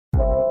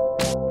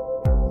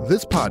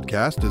This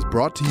podcast is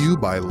brought to you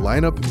by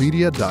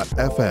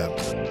lineupmedia.fm.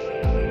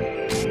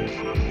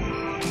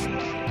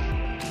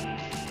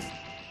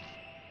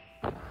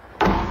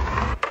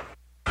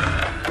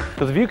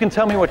 Because if you can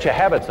tell me what your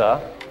habits are,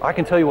 I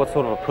can tell you what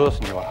sort of a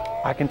person you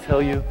are. I can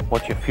tell you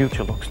what your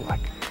future looks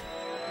like.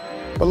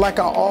 But like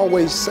I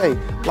always say,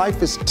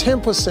 life is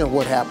 10%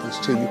 what happens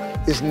to you,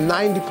 it's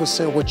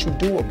 90% what you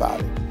do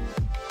about it.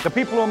 The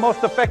people who are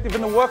most effective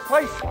in the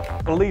workplace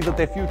believe that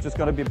their future is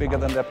going to be bigger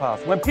than their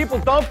past. When people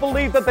don't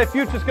believe that their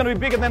future is going to be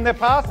bigger than their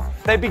past,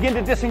 they begin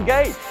to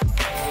disengage.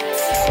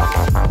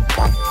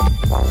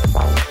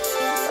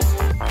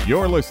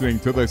 You're listening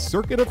to The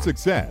Circuit of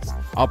Success,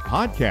 a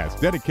podcast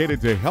dedicated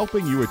to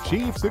helping you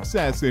achieve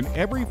success in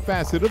every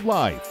facet of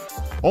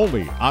life.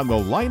 Only on the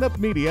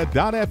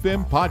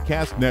lineupmedia.fm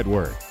podcast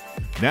network.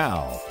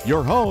 Now,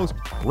 your host,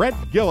 Brett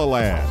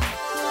Gilliland.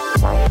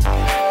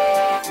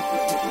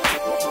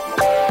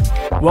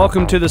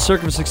 Welcome to the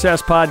Circuit of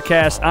Success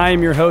podcast. I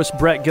am your host,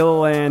 Brett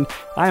Gilliland.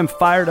 I am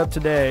fired up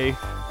today.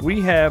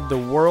 We have the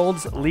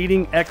world's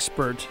leading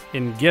expert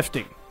in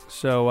gifting.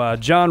 So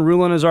John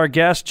Ruhlin is our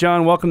guest.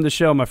 John, welcome to the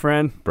show, my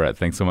friend. Brett,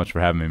 thanks so much for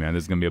having me, man.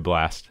 This is going to be a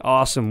blast.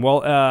 Awesome.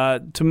 Well,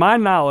 to my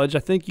knowledge, I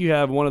think you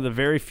have one of the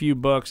very few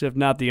books, if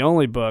not the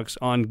only books,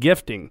 on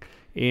gifting.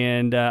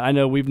 And I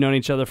know we've known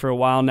each other for a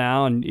while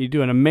now, and you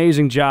do an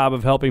amazing job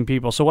of helping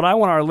people. So what I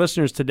want our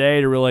listeners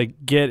today to really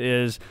get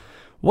is,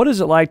 what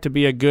is it like to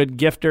be a good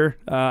gifter?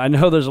 I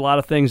know there's a lot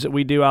of things that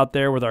we do out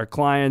there with our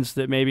clients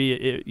that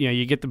maybe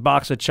you get the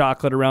box of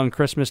chocolate around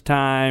Christmas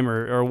time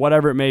or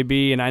whatever it may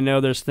be, and I know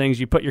there's things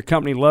you put your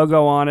company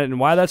logo on it and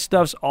why that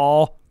stuff's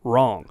all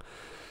wrong.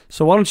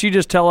 So why don't you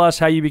just tell us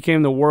how you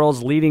became the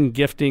world's leading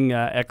gifting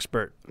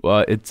expert?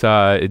 Well, it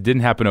didn't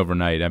happen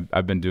overnight.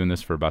 I've been doing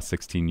this for about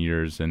 16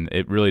 years, and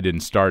it really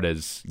didn't start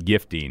as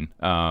gifting.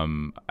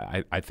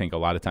 I think a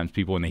lot of times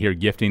people, when they hear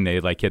gifting, they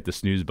hit the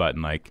snooze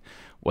button,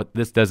 what,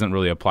 this doesn't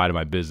really apply to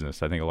my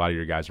business. I think a lot of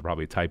your guys are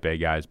probably type A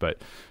guys,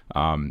 but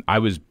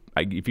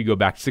if you go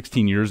back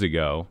 16 years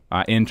ago,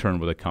 I interned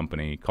with a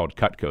company called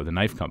Cutco, the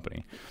knife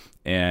company.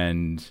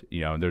 And,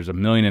 there's 1.5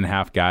 million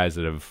guys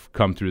that have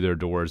come through their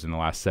doors in the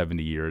last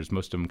 70 years,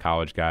 most of them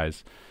college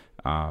guys.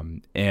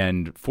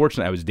 And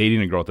fortunately, I was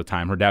dating a girl at the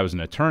time. Her dad was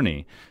an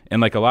attorney.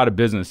 And like a lot of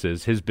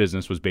businesses, his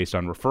business was based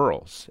on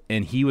referrals.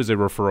 And he was a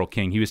referral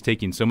king. He was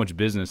taking so much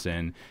business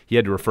in, he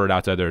had to refer it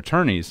out to other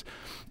attorneys.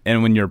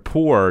 And when you're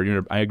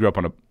poor, I grew up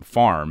on a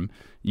farm,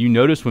 you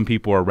notice when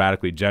people are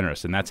radically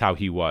generous, and that's how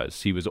he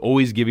was. He was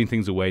always giving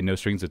things away, no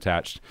strings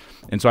attached.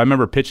 And so I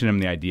remember pitching him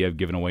the idea of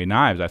giving away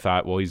knives. I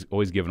thought, well, he's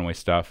always giving away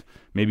stuff.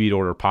 Maybe he'd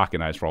order pocket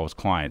knives for all his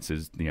clients.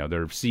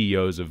 They're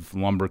CEOs of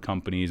lumber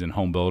companies and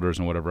home builders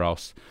and whatever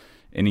else.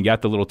 And he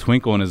got the little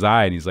twinkle in his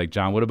eye, and he's like,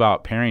 John, what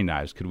about paring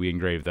knives? Could we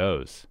engrave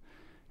those?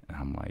 And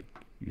I'm like,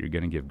 you're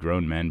going to give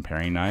grown men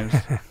paring knives?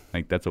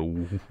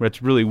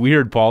 That's really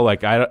weird, Paul. I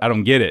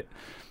don't get it.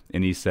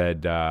 And he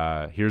said,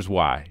 here's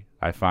why.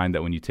 I find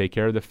that when you take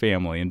care of the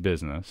family and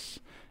business,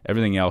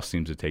 everything else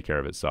seems to take care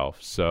of itself.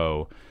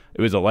 So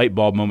it was a light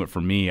bulb moment for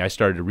me. I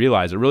started to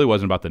realize it really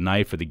wasn't about the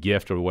knife or the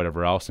gift or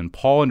whatever else. And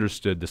Paul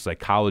understood the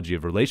psychology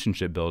of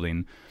relationship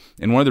building.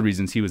 And one of the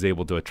reasons he was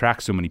able to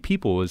attract so many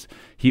people was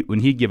when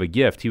he'd give a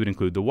gift, he would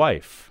include the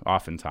wife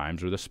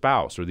oftentimes, or the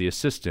spouse, or the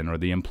assistant, or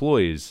the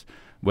employees,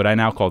 what I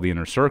now call the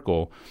inner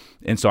circle.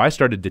 And so I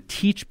started to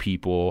teach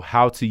people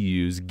how to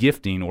use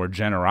gifting or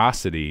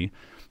generosity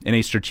in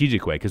a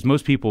strategic way, because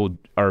most people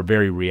are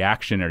very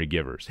reactionary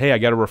givers. Hey, I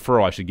got a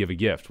referral, I should give a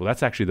gift. Well,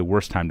 that's actually the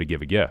worst time to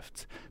give a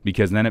gift,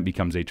 because then it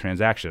becomes a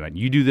transaction.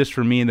 You do this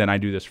for me, and then I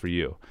do this for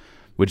you,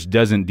 which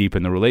doesn't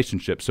deepen the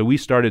relationship. So we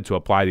started to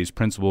apply these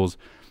principles.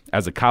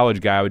 As a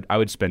college guy, I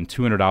would spend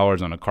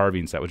 $200 on a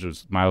carving set, which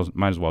might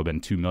as well have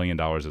been $2 million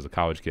as a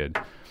college kid.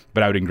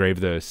 But I would engrave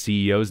the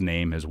CEO's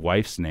name, his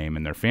wife's name,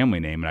 and their family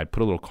name, and I'd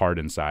put a little card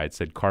inside,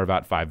 said, carve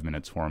out 5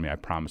 minutes for me. I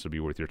promise it'll be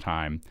worth your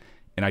time.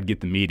 And I'd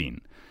get the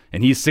meeting.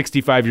 And he's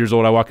 65 years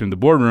old. I walk into the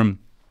boardroom,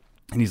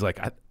 and he's like,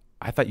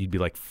 I thought you'd be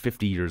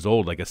 50 years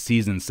old, like a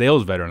seasoned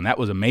sales veteran. That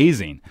was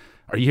amazing.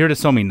 Are you here to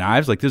sell me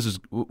knives?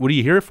 What are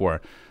you here for?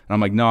 And I'm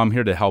like, no, I'm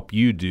here to help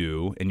you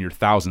do, and your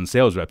 1,000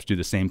 sales reps do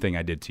the same thing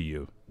I did to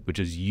you, which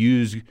is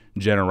use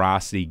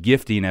generosity,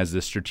 gifting as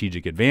the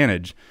strategic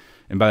advantage.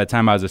 And by the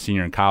time I was a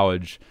senior in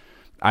college,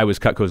 I was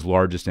Cutco's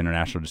largest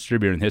international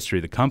distributor in the history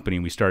of the company.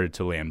 We started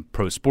to land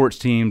pro sports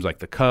teams like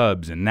the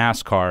Cubs and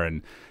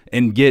NASCAR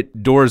and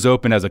get doors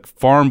open as a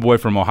farm boy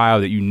from Ohio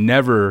that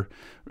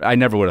I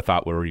never would have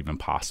thought were even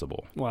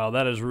possible. Wow,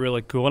 that is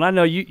really cool. And I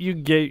know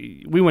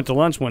we went to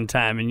lunch one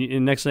time,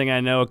 and next thing I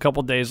know, a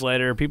couple days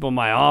later, people in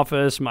my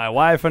office, my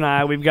wife and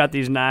I, we've got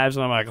these knives,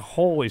 and I'm like,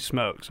 holy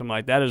smokes. I'm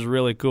like, that is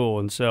really cool.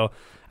 And so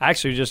I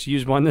actually just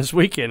used one this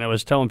weekend. I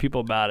was telling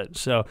people about it.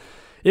 So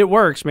it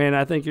works, man.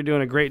 I think you're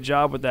doing a great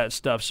job with that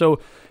stuff.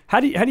 So how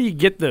do you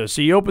get those?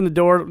 So you open the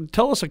door.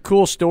 Tell us a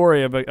cool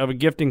story of a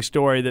gifting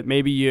story that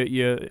maybe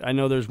you I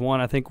know there's one,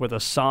 I think, with a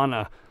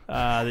sauna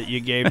that you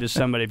gave to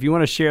somebody. If you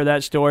want to share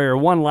that story or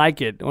one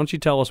like it, why don't you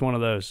tell us one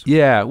of those?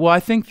 Yeah, well, I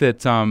think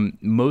that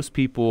most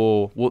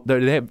people, well,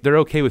 they're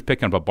okay with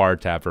picking up a bar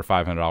tab for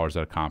 $500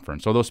 at a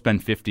conference. So they'll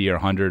spend $50 or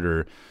 $100,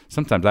 or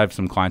sometimes I have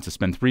some clients that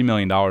spend $3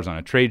 million on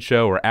a trade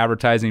show or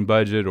advertising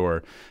budget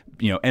or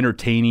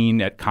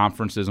entertaining at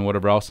conferences and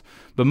whatever else.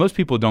 But most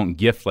people don't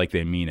gift like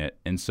they mean it.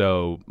 And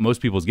so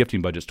most people's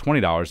gifting budget's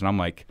 $20. And I'm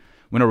like,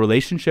 when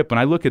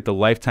I look at the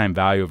lifetime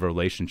value of a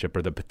relationship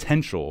or the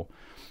potential,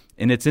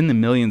 and it's in the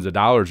millions of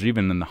dollars, or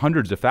even in the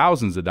hundreds of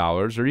thousands of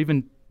dollars, or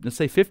even let's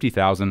say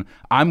 $50,000,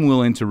 I'm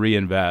willing to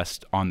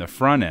reinvest on the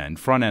front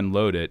end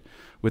load it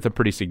with a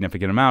pretty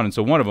significant amount. And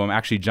so one of them,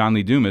 actually John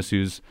Lee Dumas,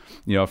 who's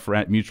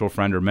a mutual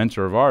friend or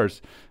mentor of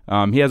ours,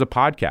 he has a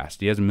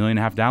podcast. He has 1.5 million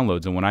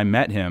downloads. And when I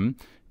met him,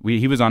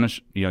 he was on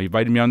he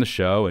invited me on the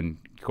show, and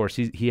of course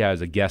he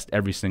has a guest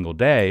every single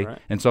day. Right.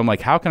 And so I'm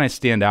like, how can I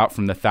stand out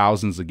from the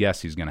thousands of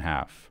guests he's going to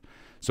have?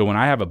 So when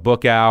I have a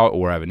book out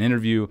or I have an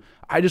interview,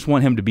 I just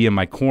want him to be in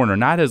my corner,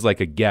 not as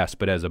like a guest,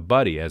 but as a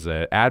buddy, as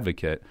an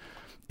advocate.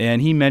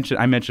 And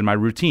I mentioned my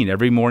routine.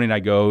 Every morning I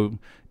go,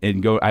 I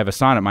have a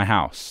sauna at my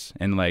house,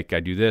 and like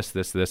I do this,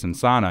 and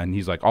sauna. And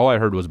he's like, all I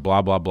heard was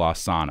blah, blah, blah,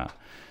 sauna.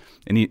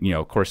 And he,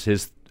 of course,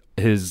 his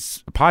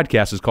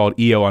podcast is called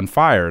EO on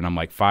Fire. And I'm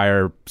like,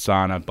 fire,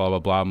 sauna, blah, blah,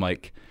 blah. I'm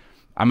like,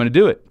 I'm going to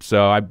do it.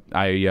 So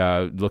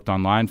I looked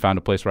online, found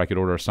a place where I could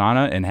order a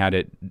sauna, and had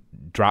it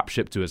drop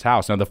shipped to his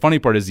house. Now, the funny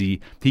part is he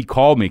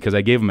called me because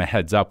I gave him a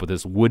heads up with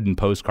this wooden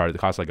postcard that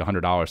cost like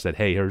 $100, said,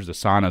 hey, here's the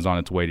sauna's on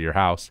its way to your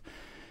house.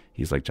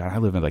 He's like, John, I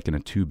live in a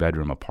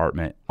 2-bedroom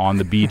apartment on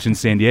the beach in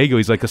San Diego.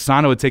 He's like, a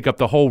sauna would take up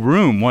the whole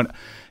room.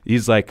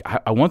 He's like,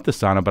 I want the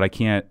sauna, but I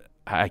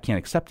can't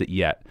accept it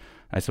yet.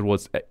 I said, well,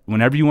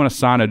 whenever you want a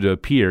sauna to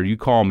appear, you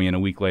call me, and a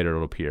week later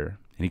it'll appear.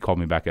 And he called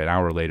me back an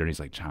hour later, and he's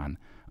like, John,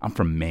 I'm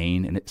from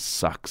Maine, and it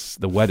sucks.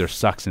 The weather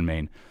sucks in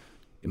Maine.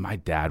 My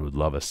dad would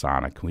love a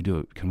sauna. Can we do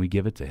it? Can we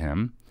give it to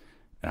him?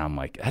 And I'm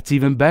like, that's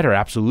even better.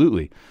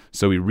 Absolutely.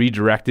 So we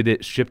redirected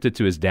it, shipped it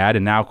to his dad.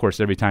 And now, of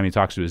course, every time he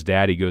talks to his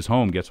dad, he goes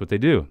home. Guess what they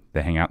do?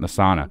 They hang out in the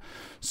sauna.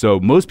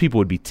 So most people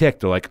would be ticked.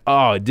 They're like,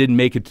 oh, it didn't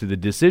make it to the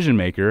decision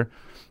maker.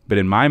 But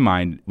in my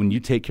mind, when you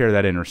take care of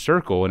that inner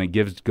circle and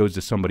it goes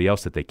to somebody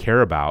else that they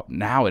care about,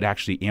 now it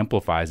actually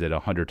amplifies it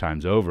 100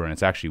 times over, and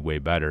it's actually way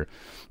better.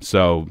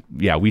 So,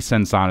 yeah, we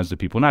send saunas to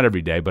people, not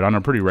every day, but on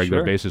a pretty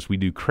regular basis. We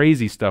do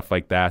crazy stuff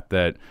like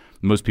that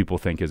most people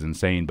think is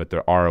insane, but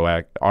the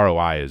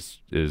ROI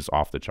is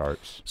off the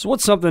charts. So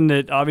what's something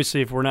that,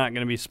 obviously, if we're not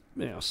going to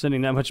be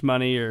sending that much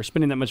money or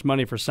spending that much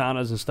money for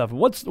saunas and stuff,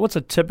 what's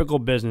a typical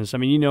business? I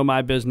mean, you know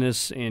my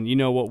business and you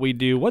know what we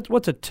do.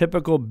 What's a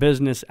typical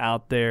business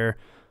out there?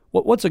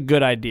 What's a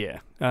good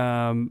idea?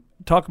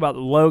 Talk about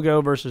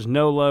logo versus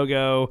no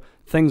logo,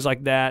 things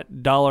like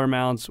that, dollar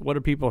amounts.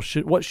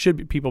 What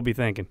should people be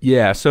thinking?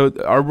 Yeah, so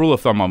our rule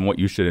of thumb on what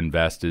you should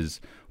invest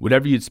is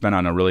whatever you'd spend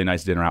on a really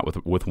nice dinner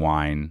out with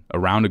wine, a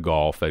round of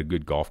golf at a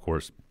good golf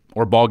course,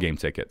 or ball game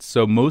tickets.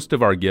 So most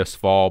of our gifts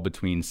fall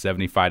between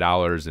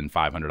 $75 and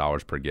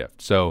 $500 per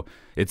gift. So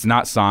it's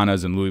not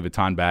saunas and Louis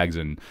Vuitton bags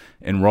and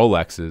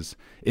Rolexes.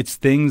 It's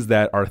things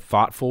that are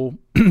thoughtful,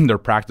 they're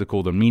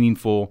practical, they're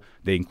meaningful,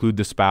 they include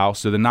the spouse.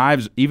 So the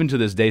knives, even to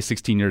this day,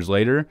 16 years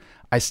later,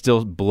 I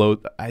still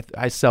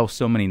I sell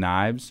so many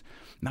knives,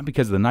 not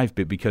because of the knife,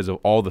 but because of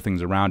all the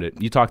things around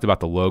it. You talked about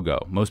the logo.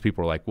 Most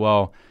people are like,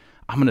 well,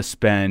 I'm going to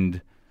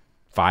spend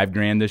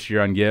 $5,000 this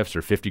year on gifts,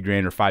 or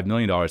 $50,000 or $5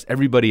 million.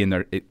 Everybody in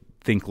there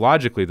think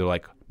logically. They're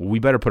like, well, we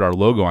better put our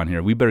logo on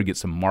here. We better get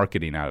some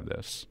marketing out of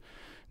this.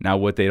 Now,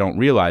 what they don't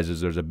realize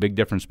is there's a big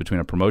difference between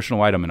a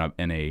promotional item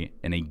and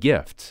a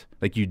gift.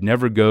 Like, you'd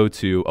never go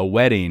to a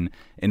wedding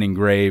and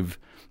engrave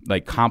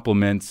like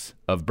compliments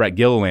of Brett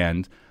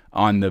Gilliland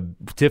on the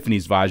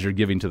Tiffany's vase you're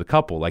giving to the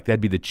couple. Like,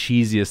 that'd be the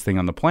cheesiest thing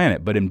on the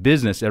planet. But in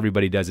business,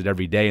 everybody does it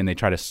every day, and they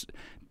try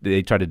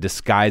to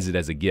disguise it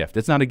as a gift.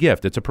 It's not a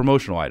gift. It's a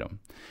promotional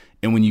item.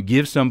 And when you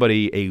give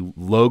somebody a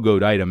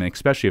logoed item, and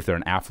especially if they're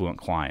an affluent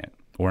client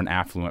or an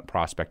affluent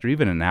prospect or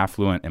even an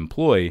affluent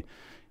employee,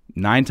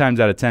 9 times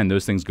out of 10,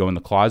 those things go in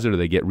the closet or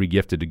they get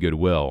regifted to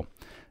Goodwill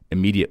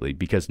immediately,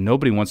 because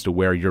nobody wants to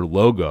wear your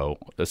logo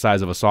the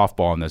size of a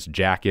softball in this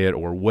jacket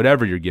or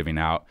whatever you're giving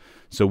out.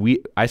 So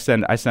I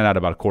send out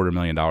about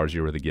 $250,000 a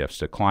year worth of gifts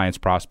to clients,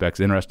 prospects,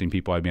 interesting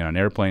people I've been on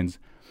airplanes.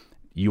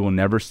 You will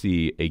never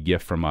see a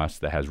gift from us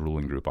that has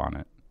Ruhlin Group on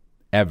it,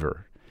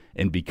 ever.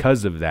 And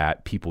because of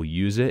that, people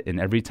use it, and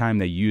every time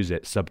they use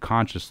it,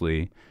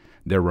 subconsciously,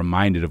 they're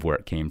reminded of where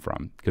it came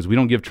from. Because we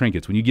don't give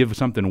trinkets. When you give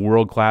something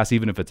world-class,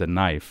 even if it's a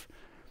knife,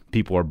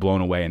 people are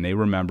blown away, and they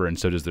remember, and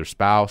so does their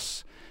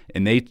spouse,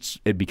 and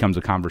it becomes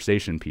a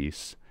conversation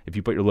piece. If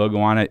you put your logo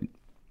on it,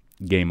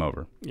 game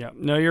over. Yeah,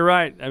 no, you're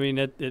right. I mean,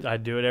 I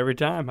do it every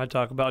time. I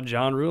talk about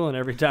John Ruhlin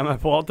every time I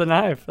pull out the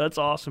knife. That's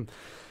awesome.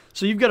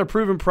 So you've got a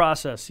proven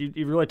process.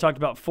 You've really talked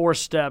about 4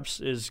 steps: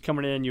 is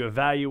coming in, you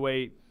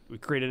evaluate, we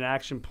create an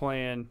action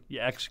plan, you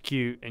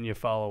execute, and you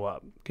follow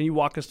up. Can you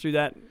walk us through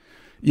that?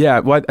 Yeah,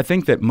 well, I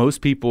think that most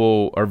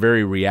people are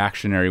very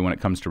reactionary when it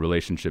comes to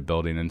relationship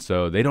building, and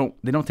so they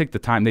don't take the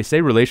time. They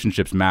say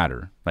relationships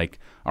matter, like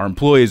our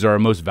employees are our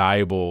most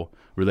valuable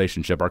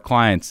relationship, our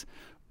clients,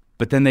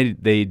 but then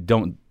they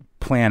don't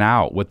plan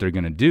out what they're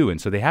going to do,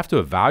 and so they have to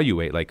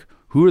evaluate like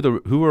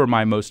who are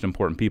my most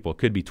important people. It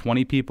could be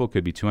 20 people,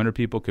 could be 200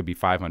 people, could be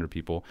 500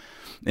 people,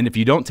 and if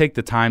you don't take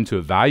the time to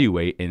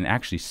evaluate and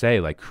actually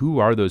say like who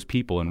are those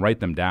people and write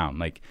them down,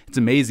 like it's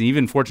amazing.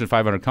 Even Fortune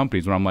 500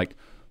 companies, where I'm like,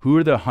 who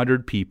are the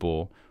 100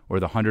 people or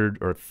the 100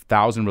 or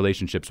 1,000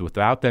 relationships?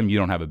 Without them, you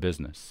don't have a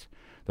business.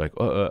 They're like,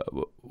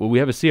 well, we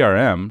have a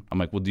CRM. I'm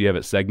like, well, do you have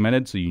it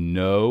segmented so you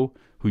know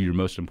who your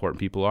most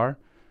important people are?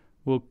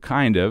 Well,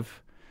 kind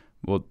of.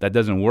 Well, that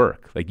doesn't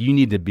work. Like, you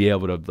need to be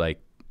able to,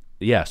 like,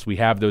 yes, we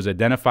have those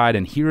identified,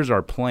 and here's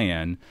our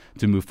plan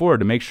to move forward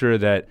to make sure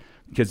that,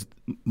 because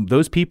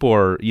those people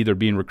are either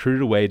being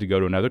recruited away to go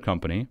to another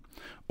company,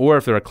 or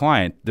if they're a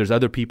client, there's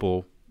other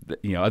people,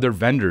 other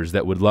vendors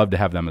that would love to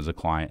have them as a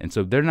client. And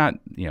so they're not,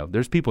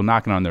 there's people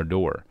knocking on their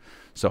door.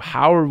 So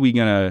how are we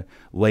going to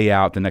lay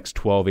out the next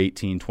 12,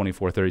 18,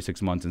 24,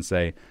 36 months and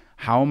say,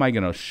 how am I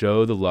going to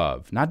show the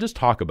love? Not just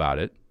talk about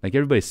it. Like,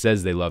 everybody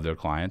says they love their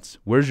clients.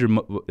 Where's your,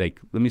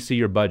 let me see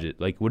your budget.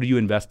 Like, what are you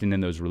investing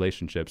in those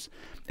relationships?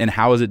 And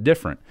how is it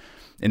different?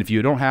 And if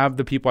you don't have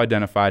the people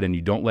identified and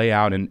you don't lay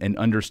out and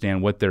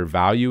understand what their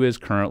value is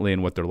currently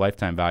and what their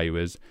lifetime value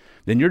is,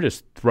 then you're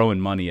just throwing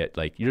money at,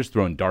 like, you're just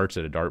throwing darts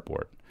at a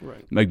dartboard.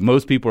 Right. Like,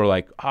 most people are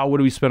like, oh, what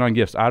do we spend on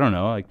gifts? I don't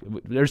know. Like,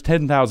 there's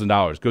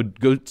 $10,000.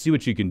 Go see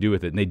what you can do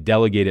with it. And they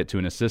delegate it to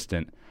an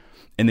assistant,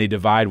 and they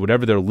divide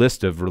whatever their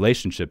list of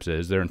relationships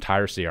is, their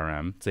entire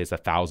CRM, say it's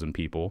 1,000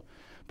 people,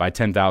 by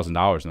 $10,000.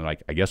 And they're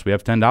like, I guess we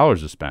have $10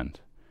 to spend.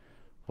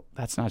 Well,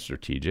 that's not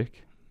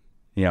strategic.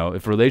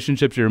 If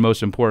relationships are your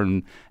most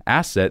important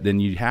asset, then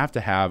you have to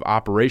have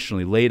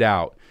operationally laid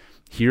out,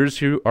 here's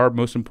who our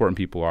most important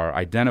people are,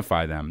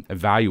 identify them,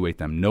 evaluate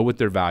them, know what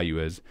their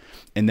value is,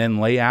 and then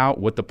lay out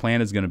what the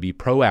plan is going to be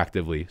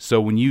proactively.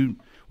 So when you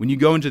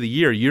go into the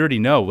year, you already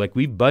know, like,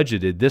 we've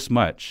budgeted this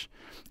much.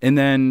 And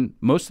then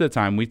most of the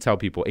time we tell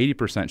people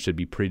 80% should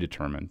be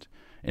predetermined.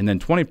 And then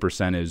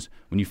 20% is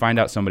when you find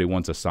out somebody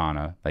wants a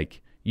sauna,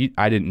 like,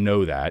 I didn't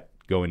know that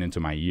going into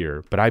my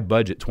year, but I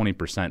budget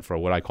 20% for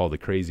what I call the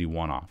crazy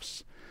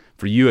one-offs.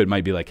 For you, it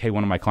might be like, hey,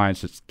 one of my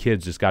clients'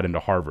 kids just got into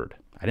Harvard.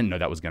 I didn't know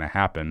that was going to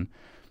happen,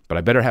 but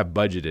I better have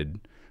budgeted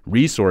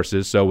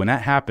resources. So when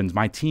that happens,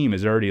 my team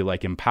is already,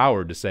 like,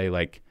 empowered to say,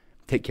 like,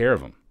 take care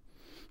of them.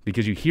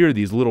 Because you hear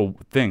these little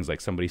things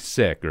like somebody's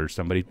sick or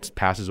somebody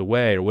passes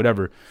away or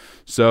whatever.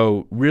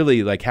 So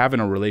really, like, having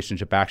a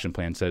relationship action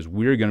plan says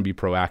we're going to be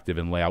proactive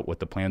and lay out what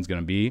the plan's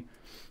going to be.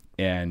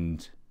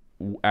 And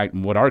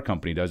what our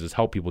company does is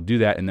help people do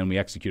that, and then we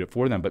execute it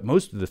for them. But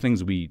most of the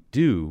things we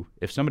do,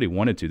 if somebody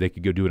wanted to, they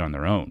could go do it on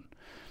their own.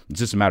 It's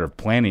just a matter of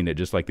planning it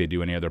just like they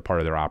do any other part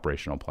of their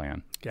operational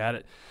plan. Got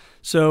it.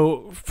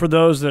 So for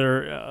those that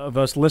are of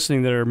us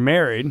listening that are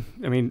married,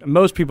 I mean,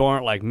 most people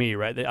aren't like me,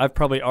 right? I've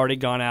probably already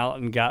gone out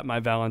and got my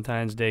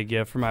Valentine's Day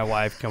gift for my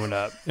wife coming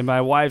up. And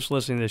my wife's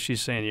listening to this.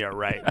 She's saying, yeah,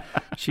 right.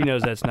 She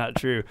knows that's not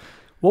true.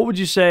 What would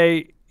you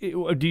say?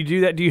 Do you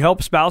do that? Do you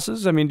help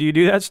spouses? I mean, do you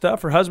do that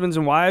stuff for husbands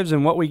and wives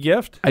and what we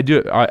gift? I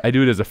do. I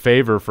do it as a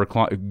favor for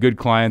good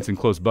clients and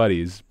close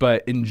buddies.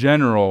 But in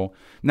general,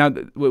 now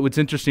what's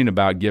interesting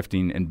about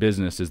gifting and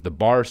business is the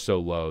bar is so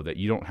low that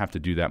you don't have to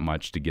do that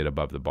much to get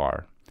above the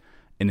bar.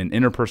 In an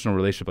interpersonal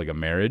relationship like a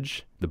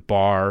marriage, the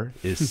bar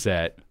is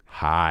set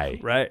high.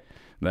 Right.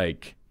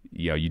 Like,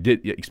 you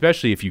did,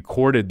 especially if you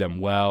courted them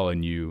well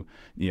and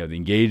the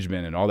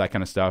engagement and all that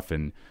kind of stuff.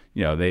 And,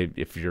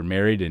 if you're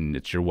married and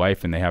it's your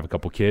wife and they have a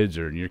couple kids,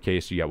 or in your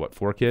case, you got what,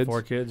 4 kids?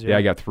 4 kids, yeah.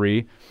 I got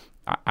 3.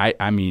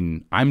 I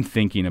mean, I'm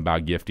thinking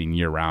about gifting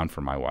year round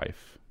for my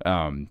wife.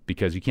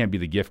 Because you can't be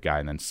the gift guy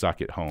and then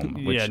suck at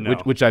home,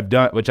 which I've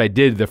done, which I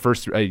did the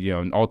first,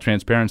 in all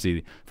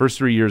transparency, first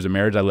 3 years of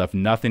marriage, I left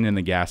nothing in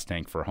the gas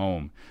tank for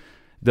home.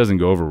 It doesn't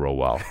go over real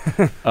well.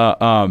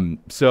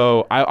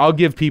 So I'll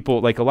give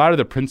people, like, a lot of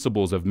the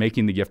principles of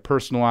making the gift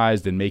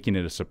personalized and making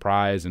it a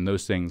surprise, and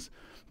those things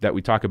that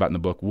we talk about in the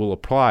book will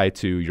apply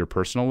to your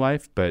personal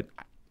life. But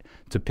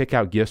to pick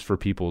out gifts for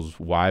people's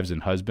wives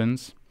and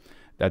husbands,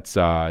 that's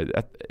an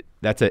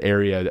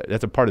area,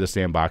 that's a part of the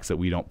sandbox that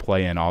we don't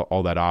play in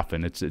all that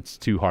often. It's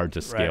too hard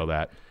to scale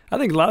that. I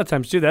think a lot of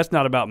times, too, that's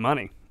not about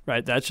money,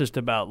 right? That's just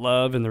about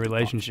love and the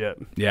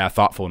relationship. Yeah,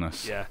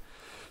 thoughtfulness. Yeah.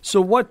 So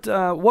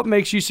what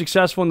makes you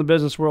successful in the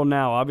business world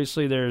now?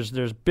 Obviously, there's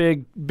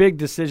big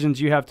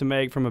decisions you have to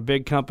make from a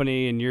big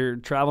company, and you're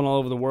traveling all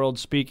over the world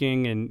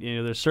speaking, and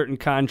there's certain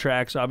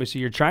contracts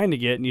obviously you're trying to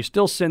get, and you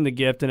still send the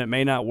gift, and it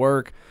may not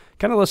work.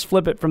 Kind of let's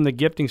flip it from the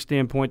gifting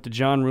standpoint to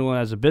John Ruhlin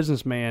as a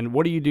businessman.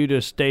 What do you do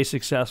to stay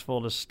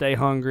successful, to stay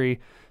hungry,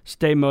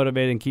 stay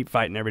motivated and keep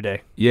fighting every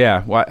day?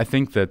 Yeah, well, I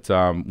think that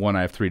one,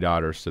 I have 3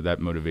 daughters, so that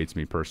motivates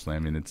me personally. I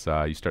mean, it's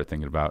you start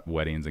thinking about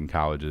weddings and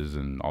colleges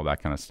and all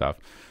that kind of stuff.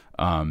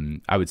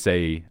 I would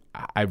say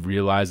I've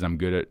realized I'm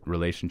good at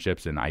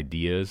relationships and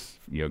ideas,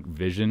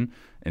 vision.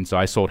 And so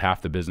I sold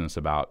half the business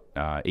about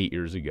 8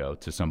 years ago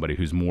to somebody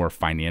who's more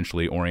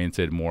financially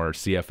oriented, more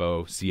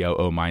CFO,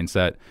 COO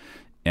mindset.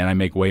 And I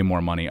make way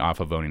more money off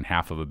of owning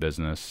half of a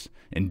business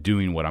and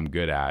doing what I'm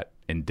good at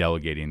and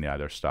delegating the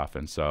other stuff.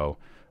 And so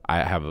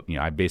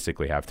I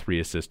basically have 3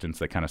 assistants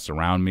that kind of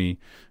surround me.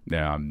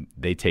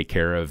 They take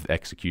care of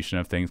execution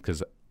of things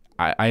because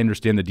I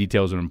understand the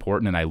details are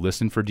important and I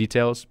listen for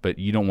details, but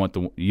you don't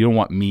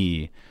want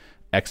me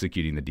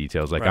executing the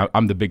details. Like, right.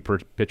 I'm the big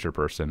picture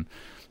person.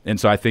 And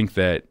so I think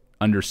that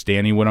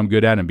understanding what I'm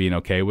good at and being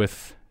okay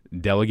with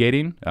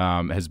delegating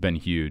has been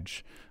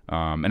huge.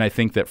 And I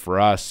think that for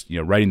us,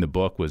 writing the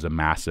book was a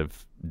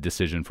massive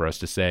decision for us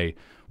to say,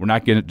 we're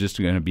not just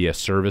going to be a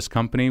service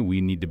company.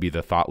 We need to be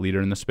the thought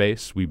leader in the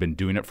space. We've been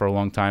doing it for a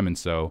long time. And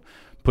so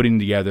putting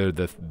together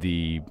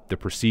the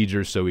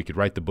procedures so we could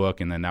write the book,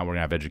 and then now we're going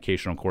to have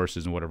educational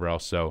courses and whatever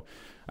else. So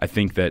I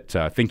think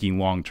that thinking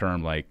long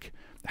term, like,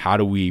 how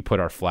do we put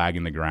our flag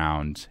in the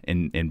ground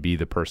and be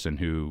the person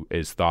who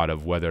is thought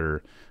of,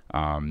 whether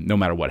no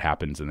matter what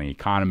happens in the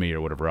economy or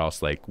whatever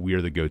else, like,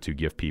 we're the go-to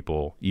gift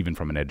people, even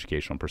from an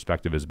educational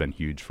perspective, has been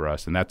huge for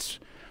us. And that's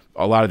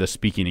a lot of the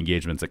speaking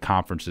engagements at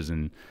conferences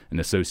and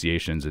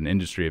associations and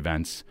industry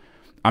events.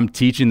 I'm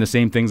teaching the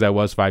same things I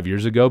was 5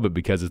 years ago, but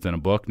because it's in a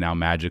book, now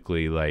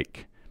magically,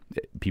 like,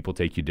 people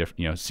take you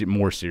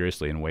more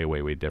seriously and way,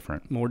 way, way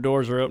different. More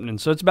doors are opening.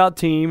 So it's about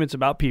team. It's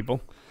about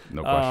people.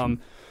 No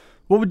question.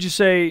 What would you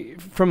say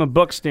from a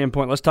book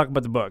standpoint? Let's talk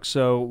about the book.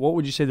 So what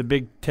would you say the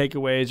big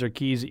takeaways or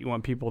keys that you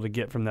want people to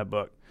get from that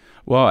book?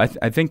 Well,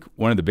 I think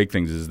one of the big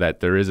things is that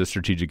there is a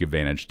strategic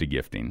advantage to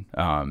gifting.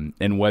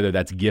 And whether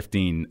that's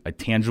gifting a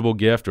tangible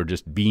gift or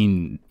just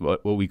being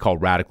what we call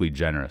radically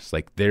generous.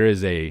 Like, there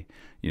is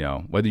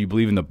whether you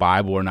believe in the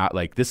Bible or not,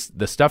 like, the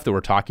stuff that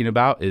we're talking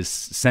about is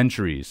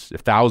centuries,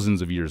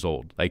 thousands of years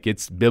old. Like,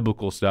 it's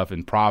biblical stuff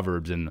and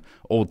Proverbs and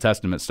Old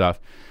Testament stuff.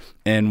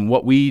 And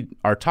what we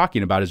are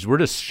talking about is we're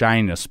just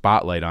shining a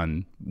spotlight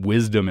on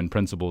wisdom and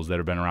principles that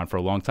have been around for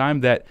a long time,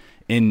 that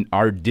in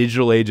our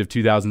digital age of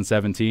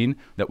 2017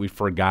 that we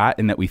forgot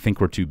and that we think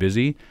we're too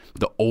busy.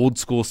 The old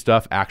school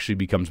stuff actually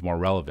becomes more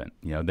relevant.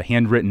 The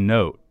handwritten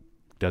note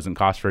doesn't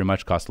cost very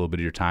much, costs a little bit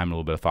of your time, a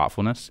little bit of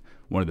thoughtfulness.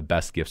 One of the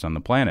best gifts on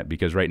the planet,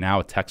 because right now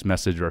a text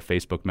message or a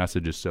Facebook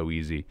message is so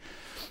easy.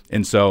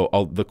 And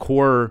so the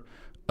core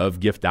of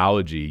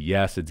giftology,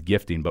 yes, it's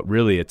gifting, but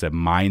really it's a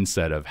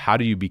mindset of how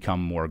do you become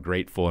more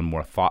grateful and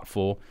more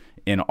thoughtful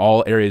in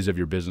all areas of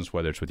your business,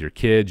 whether it's with your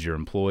kids, your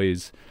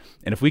employees.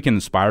 And if we can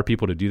inspire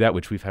people to do that,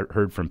 which we've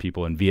heard from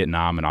people in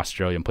Vietnam and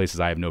Australia and places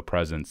I have no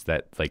presence,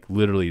 that, like,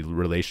 literally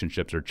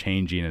relationships are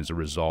changing as a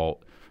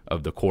result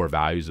of the core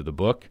values of the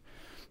book,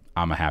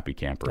 I'm a happy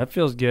camper. That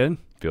feels good.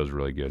 Feels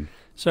really good.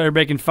 So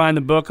everybody can find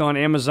the book on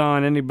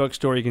Amazon, any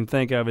bookstore you can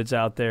think of, it's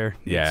out there.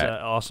 Yeah. It's an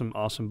awesome,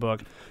 awesome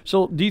book.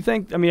 So do you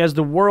think, as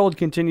the world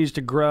continues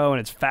to grow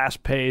and it's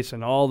fast-paced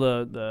and all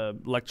the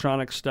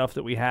electronic stuff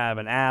that we have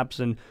and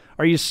apps, and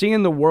are you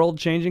seeing the world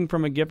changing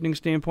from a gifting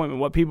standpoint and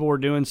what people were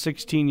doing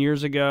 16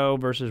 years ago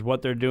versus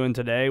what they're doing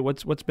today?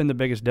 What's been the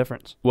biggest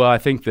difference? Well, I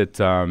think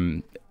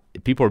that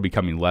people are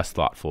becoming less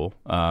thoughtful.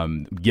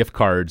 Gift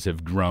cards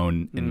have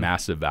grown in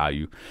massive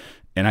value.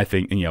 And I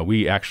think,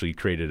 we actually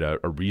created a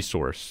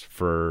resource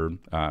for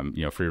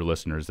your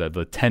listeners, that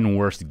the 10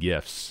 worst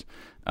gifts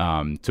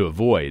to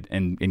avoid,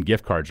 and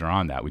gift cards are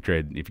on that. We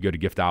created, if you go to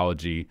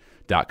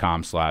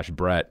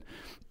giftology.com/Brett,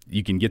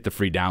 you can get the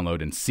free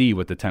download and see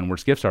what the 10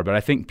 worst gifts are. But I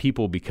think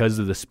people, because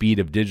of the speed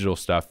of digital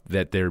stuff,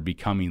 that they're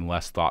becoming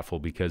less thoughtful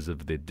because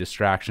of the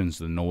distractions,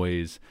 the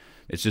noise.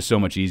 It's just so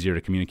much easier to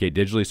communicate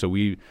digitally. So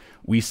we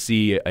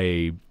see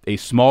a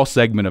small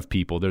segment of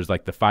people. There's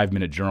like the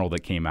 5-minute journal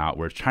that came out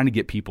where it's trying to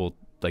get people,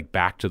 like,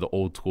 back to the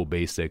old school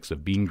basics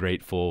of being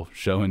grateful,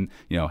 showing,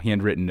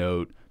 handwritten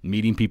note,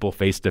 meeting people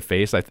face to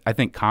face. I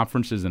think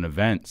conferences and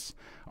events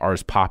are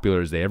as popular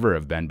as they ever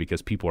have been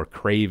because people are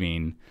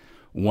craving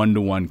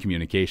one-to-one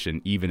communication,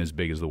 even as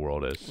big as the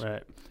world is.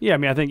 Right. Yeah,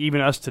 I think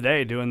even us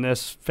today doing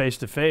this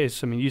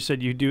face-to-face, you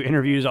said you do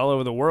interviews all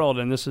over the world,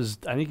 and this is,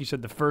 I think you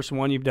said the first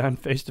one you've done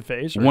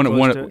face-to-face?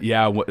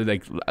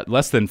 Like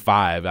less than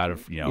 5 out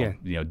of,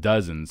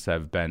 dozens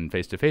have been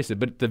face-to-face.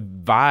 But the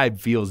vibe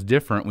feels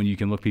different when you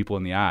can look people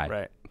in the eye.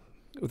 Right.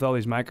 With all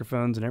these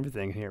microphones and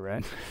everything here,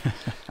 right?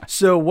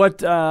 So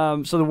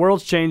the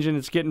world's changing.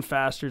 It's getting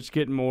faster. It's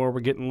getting more.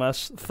 We're getting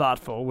less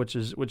thoughtful, which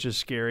is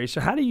scary.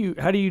 So how do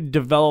you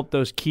develop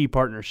those key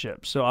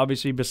partnerships? So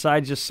obviously,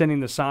 besides just sending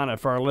the sauna,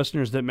 for our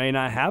listeners that may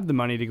not have the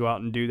money to go out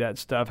and do that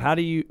stuff,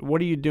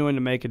 what are you doing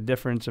to make a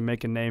difference and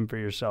make a name for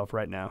yourself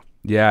right now?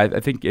 Yeah,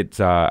 I think it's.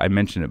 I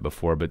mentioned it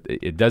before, but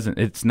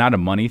it's not a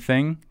money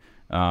thing.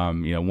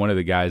 One of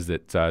the guys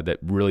that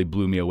really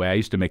blew me away. I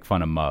used to make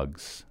fun of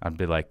mugs. I'd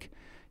be like,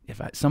 if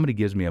somebody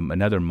gives me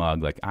another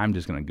mug, like, I'm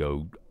just going to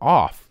go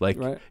off. Like,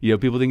 right.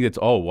 People think it's,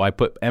 I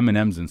put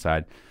M&Ms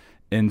inside.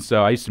 And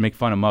so I used to make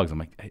fun of mugs. I'm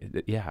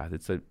like, yeah,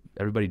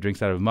 everybody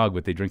drinks out of a mug,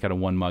 but they drink out of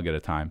one mug at a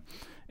time.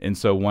 And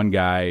so one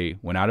guy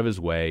went out of his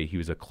way. He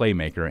was a clay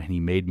maker, and he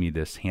made me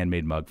this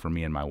handmade mug for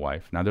me and my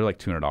wife. Now, they're like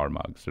 $200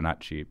 mugs. They're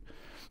not cheap.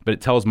 But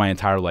it tells my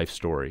entire life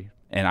story.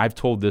 And I've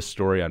told this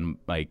story on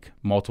like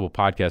multiple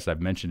podcasts.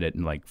 I've mentioned it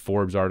in like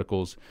Forbes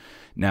articles.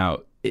 Now,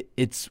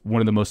 it's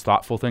one of the most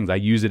thoughtful things. I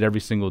use it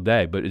every single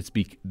day, but it's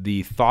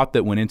the thought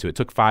that went into it. It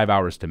took 5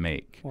 hours to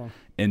make. Wow.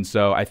 And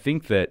so I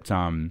think that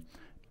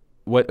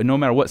no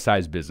matter what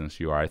size business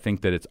you are, I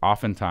think that it's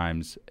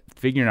oftentimes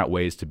figuring out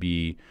ways to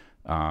be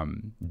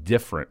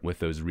different with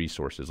those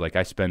resources. Like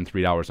I spend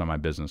 $3 on my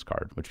business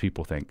card, which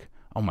people think,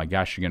 oh my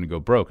gosh, you're going to go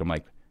broke. I'm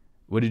like,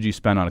 what did you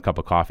spend on a cup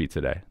of coffee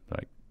today? They're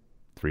like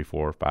 $3,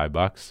 $4,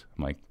 $5.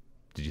 I'm like,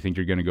 did you think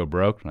you're going to go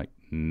broke? I'm like,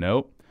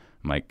 nope.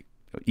 I'm like,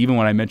 even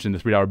when I mentioned the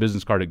 $3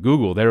 business card at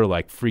Google, they were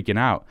like freaking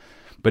out.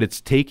 But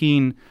it's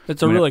taking.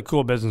 It's a really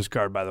cool business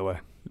card, by the way.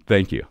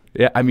 Thank you.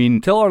 Yeah, I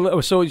mean,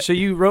 so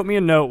you wrote me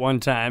a note one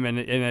time, and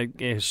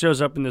it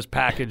shows up in this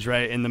package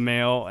right in the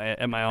mail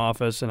at my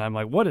office, and I'm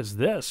like, what is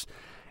this?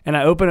 And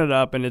I open it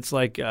up, and it's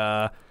like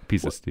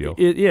piece of steel.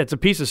 It's a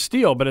piece of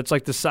steel, but it's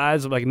like the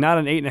size of like not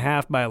an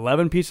 8.5 by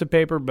 11 piece of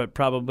paper, but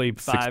probably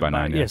 6 by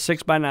 9. Yeah,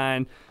 6 by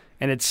 9,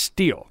 and it's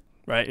steel.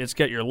 Right, it's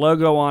got your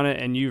logo on it,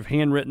 and you've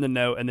handwritten the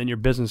note, and then your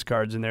business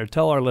cards in there.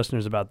 Tell our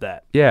listeners about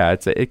that. Yeah,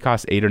 it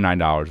costs $8 or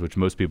 $9, which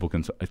most people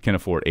can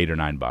afford $8 or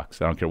 $9.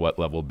 I don't care what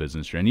level of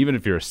business you're in. Even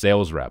if you're a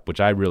sales rep,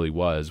 which I really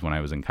was when I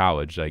was in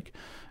college, like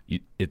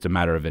it's a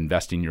matter of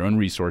investing your own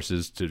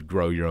resources to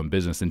grow your own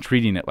business and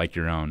treating it like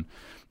your own.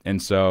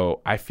 And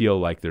so I feel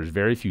like there's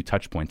very few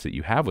touch points that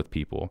you have with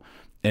people,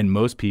 and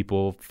most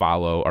people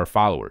are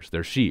followers.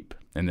 They're sheep,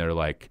 and they're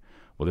like,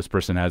 well, this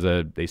person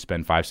they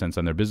spend 5 cents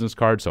on their business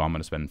card, so I'm going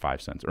to spend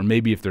 5 cents. Or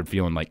maybe if they're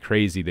feeling like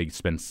crazy, they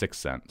spend 6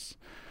 cents.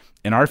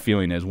 And our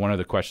feeling is, one of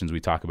the questions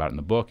we talk about in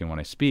the book and when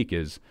I speak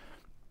is,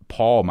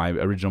 Paul, my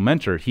original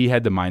mentor, he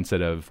had the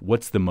mindset of,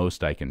 what's the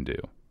most I can do?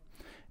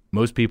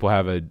 Most people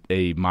have a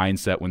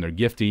mindset when they're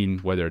gifting,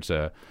 whether it's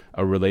a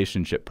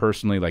relationship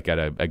personally, like at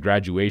a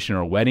graduation or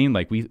a wedding,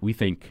 like we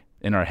think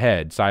in our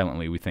head,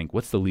 silently, we think,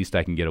 what's the least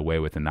I can get away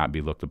with and not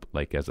be looked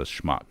like as a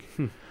schmuck?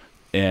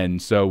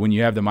 And so when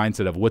you have the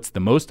mindset of what's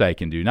the most I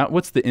can do, not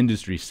what's the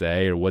industry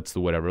say or what's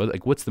the whatever,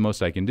 like what's the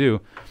most I can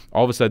do,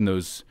 all of a sudden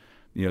those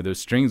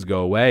strings go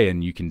away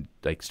and you can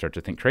like start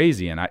to think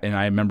crazy. And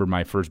I remember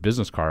my first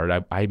business card,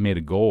 I made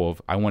a goal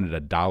of I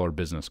wanted $1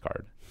 business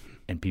card.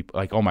 And people,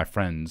 like all my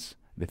friends,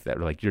 that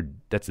were like,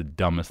 that's the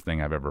dumbest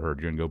thing I've ever heard.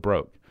 You're going to go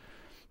broke.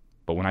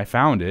 But when I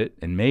found it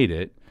and made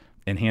it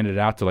and handed it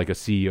out to like a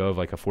CEO of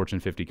like a Fortune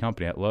 50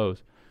 company at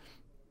Lowe's,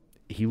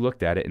 he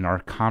looked at it and our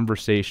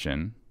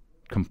conversation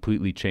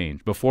completely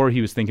changed. Before,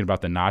 he was thinking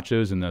about the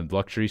nachos and the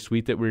luxury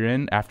suite that we were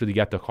in. After they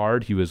got the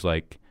card, he was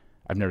like,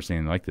 I've never seen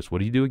anything like this. What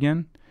do you do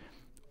again?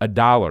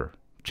 $1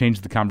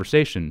 changed the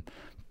conversation,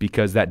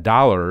 because that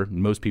 $1,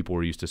 most people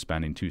were used to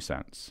spending 2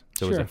 cents.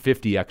 So It was a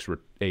 50x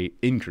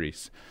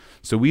increase.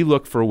 So we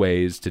look for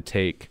ways to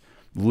take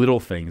little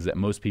things that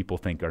most people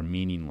think are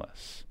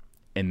meaningless.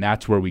 And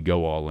that's where we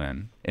go all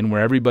in. And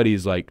where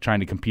everybody's like trying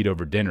to compete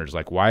over dinners.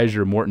 Like, why is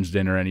your Morton's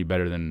dinner any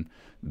better than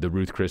the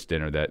Ruth Chris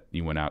dinner that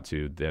you went out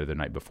to the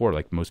night before?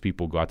 Like, most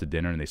people go out to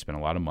dinner and they spend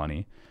a lot of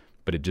money,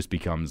 but it just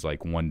becomes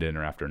like one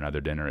dinner after another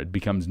dinner. It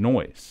becomes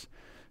noise.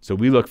 So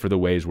we look for the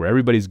ways where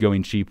everybody's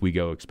going cheap, we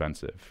go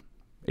expensive,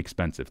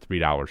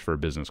 $3 for a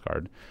business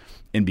card.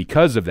 And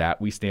because of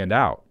that, we stand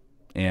out.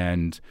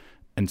 And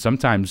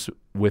sometimes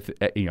with,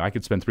 I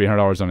could spend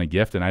 $300 on a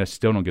gift and I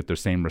still don't get the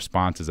same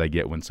response as I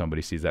get when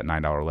somebody sees that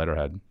 $9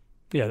 letterhead.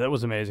 Yeah, that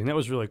was amazing. That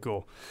was really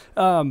cool.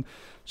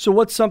 So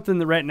what's something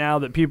that right now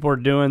that people are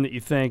doing that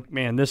you think,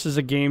 man, this is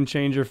a game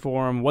changer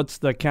for them? What's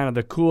the kind of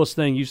the coolest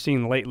thing you've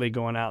seen lately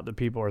going out that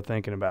people are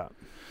thinking about?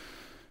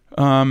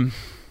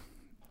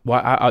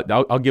 Well,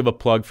 I'll give a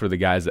plug for the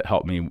guys that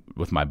helped me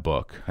with my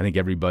book. I think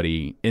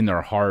everybody in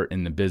their heart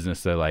in the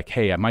business, they're like,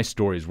 hey, my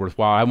story is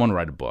worthwhile. I want to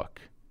write a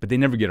book, but they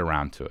never get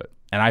around to it.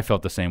 And I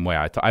felt the same way.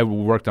 I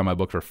worked on my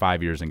book for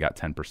 5 years and got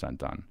 10%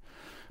 done.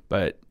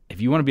 But if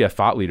you want to be a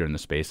thought leader in the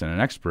space and an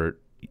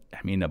expert, I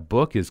mean, a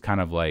book is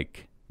kind of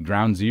like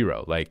ground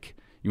zero. Like,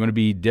 you want to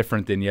be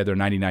different than the other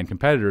 99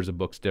 competitors, a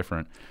book's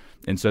different.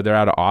 And so they're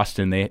out of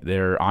Austin.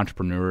 They're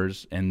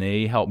entrepreneurs, and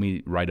they helped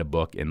me write a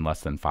book in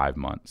less than 5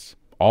 months.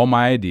 All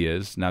my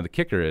ideas. Now, the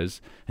kicker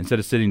is, instead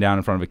of sitting down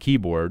in front of a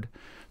keyboard,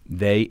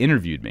 they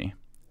interviewed me.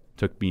 It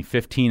took me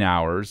 15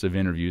 hours of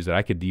interviews that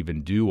I could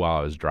even do while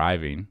I was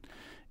driving,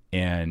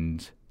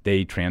 and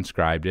they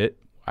transcribed it.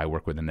 I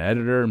work with an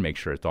editor, make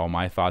sure it's all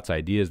my thoughts,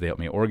 ideas. They help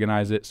me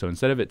organize it. So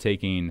instead of it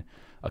taking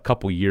a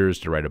couple years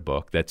to write a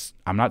book,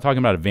 I'm not talking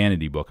about a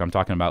vanity book. I'm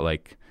talking about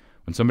like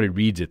when somebody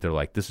reads it, they're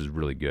like, this is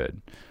really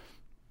good.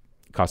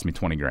 It cost me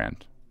 $20,000.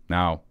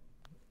 Now,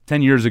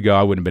 10 years ago,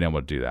 I wouldn't have been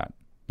able to do that.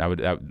 I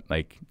would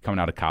like coming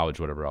out of college,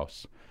 whatever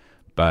else.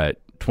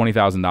 But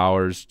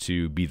 $20,000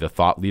 to be the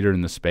thought leader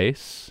in the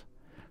space,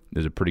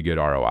 there's a pretty good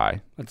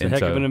ROI. That's a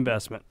heck of an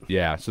investment.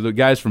 Yeah. So the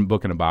guys from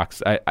Book in a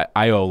Box,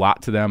 I owe a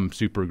lot to them. I'm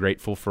super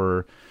grateful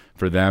for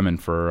them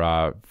and for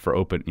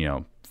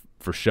open,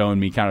 for showing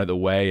me kind of the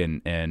way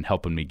and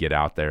helping me get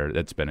out there.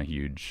 That's been a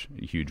huge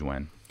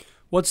win.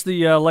 What's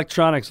the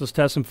electronics? Let's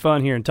have some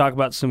fun here and talk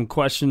about some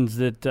questions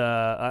that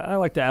I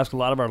like to ask a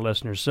lot of our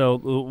listeners. So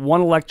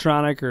one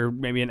electronic or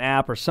maybe an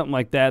app or something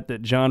like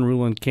that John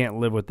Ruhlin can't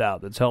live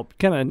without, that's helped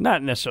kind of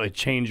not necessarily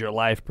change your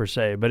life per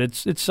se, but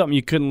it's something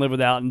you couldn't live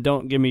without, and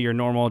don't give me your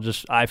normal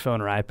just iPhone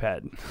or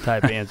iPad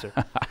type answer.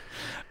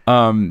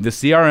 The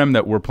CRM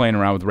that we're playing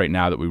around with right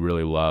now that we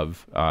really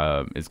love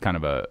is kind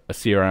of a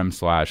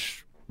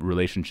CRM /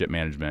 relationship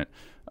management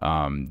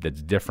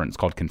that's different. It's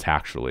called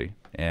Contactually.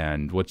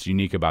 And what's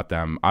unique about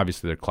them,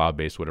 obviously they're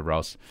cloud-based, whatever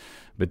else,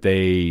 but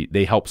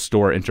they help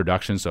store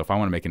introductions. So if I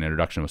want to make an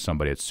introduction with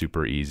somebody, it's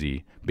super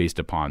easy based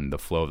upon the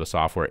flow of the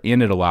software.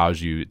 And it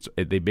allows you,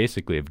 they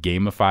basically have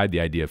gamified the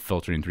idea of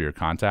filtering through your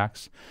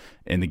contacts.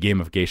 And the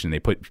gamification,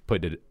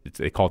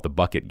 they call it the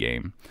bucket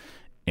game.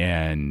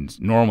 And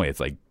normally it's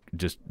like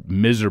just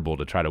miserable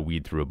to try to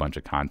weed through a bunch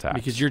of contacts.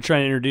 Because you're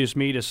trying to introduce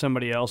me to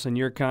somebody else in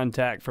your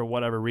contact for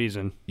whatever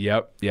reason.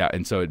 Yep. Yeah.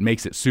 And so it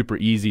makes it super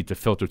easy to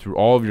filter through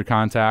all of your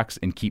contacts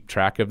and keep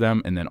track of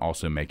them, and then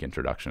also make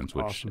introductions,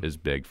 which is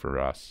big for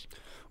us.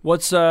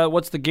 What's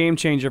the game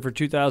changer for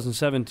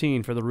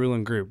 2017 for the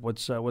Ruhlin Group?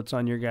 What's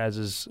on your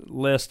guys'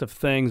 list of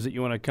things that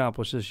you want to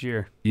accomplish this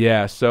year?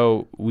 Yeah,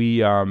 so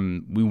we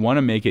want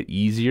to make it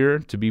easier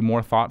to be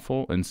more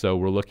thoughtful, and so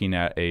we're looking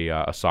at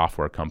a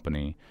software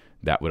company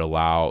that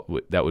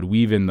would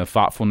weave in the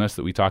thoughtfulness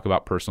that we talk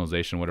about,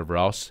 personalization, whatever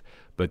else,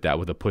 but that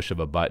with a push of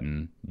a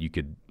button, you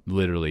could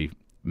literally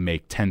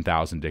make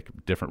 10,000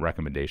 different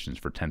recommendations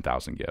for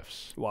 10,000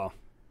 gifts. Wow.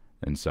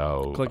 And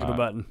so click of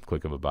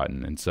a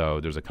button. And so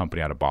there's a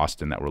company out of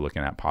Boston that we're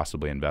looking at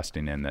possibly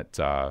investing in, that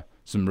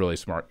some really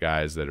smart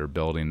guys that are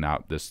building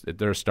out this.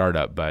 They're a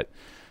startup, but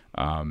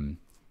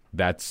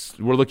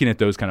we're looking at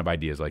those kind of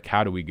ideas, like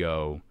how do we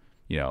go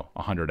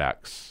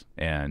 100x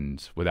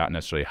and without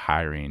necessarily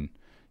hiring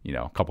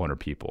a couple hundred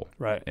people,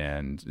 right?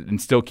 And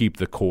still keep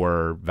the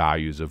core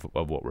values of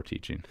what we're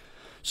teaching.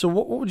 So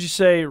what would you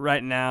say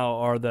right now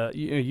are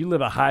you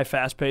live a high,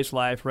 fast-paced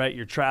life, right?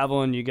 You're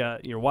traveling, you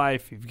got your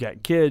wife, you've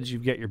got kids,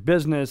 you've got your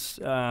business,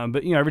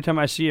 but every time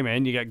I see you,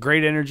 man, you got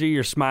great energy,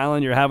 you're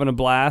smiling, you're having a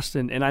blast,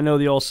 and I know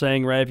the old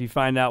saying, right, if you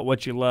find out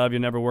what you love,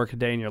 you'll never work a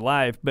day in your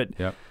life, but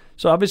yep.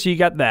 So obviously you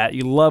got that,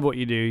 you love what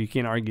you do, you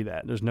can't argue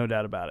that, there's no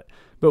doubt about it.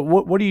 But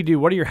what do you do?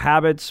 What are your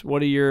habits?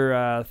 What are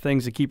your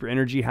things that keep your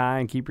energy high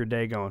and keep your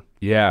day going?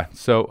 Yeah,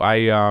 so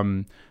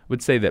I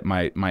would say that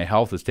my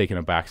health has taken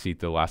a backseat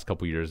the last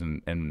couple of years,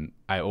 and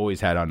I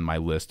always had on my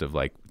list of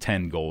like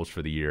 10 goals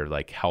for the year,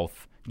 like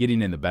health,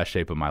 getting in the best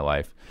shape of my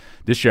life.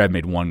 This year I've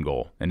made one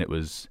goal, and it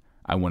was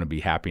I want to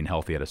be happy and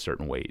healthy at a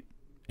certain weight.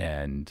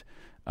 And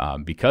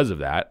because of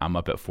that, I'm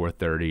up at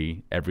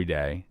 4:30 every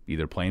day,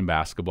 either playing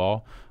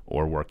basketball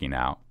or working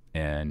out.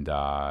 And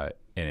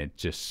it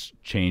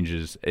just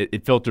changes.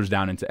 It filters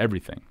down into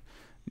everything.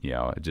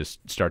 It just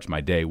starts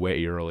my day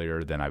way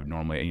earlier than I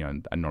normally.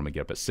 I normally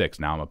get up at 6.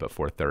 Now I'm up at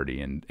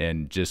 4:30,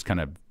 and just kind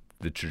of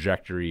the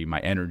trajectory, my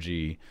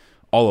energy,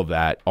 all of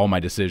that, all my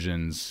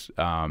decisions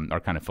are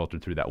kind of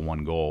filtered through that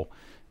one goal.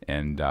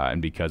 And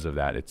because of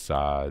that,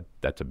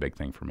 that's a big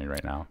thing for me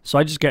right now. So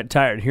I just got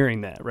tired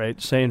hearing that, right?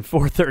 Saying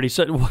 4:30.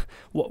 So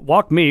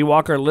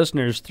walk our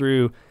listeners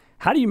through.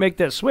 How do you make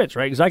that switch,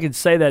 right? Because I could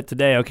say that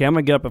today, okay, I'm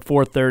going to get up at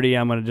 4:30,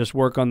 I'm going to just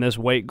work on this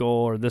weight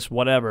goal or this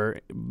whatever,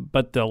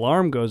 but the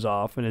alarm goes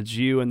off and it's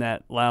you and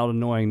that loud,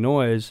 annoying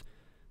noise.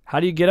 How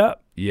do you get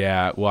up?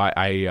 Yeah, well,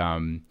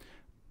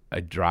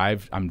 I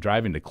drive. I'm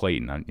driving to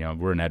Clayton.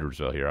 We're in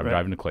Edwardsville here. I'm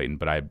driving to Clayton,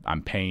 but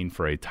I'm paying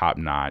for a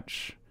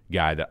top-notch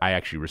guy that I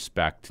actually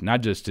respect,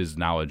 not just his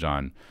knowledge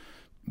on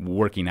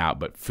working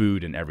out, but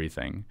food and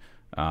everything.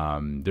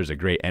 There's a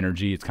great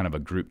energy. It's kind of a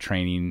group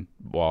training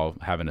while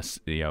having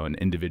an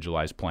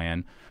individualized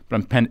plan.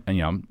 But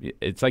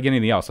it's like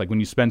anything else. Like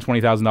when you spend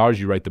 $20,000,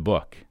 you write the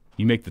book.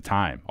 You make the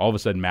time. All of a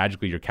sudden,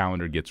 magically, your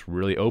calendar gets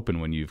really open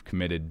when you've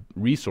committed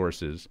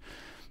resources.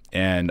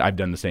 And I've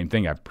done the same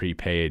thing. I've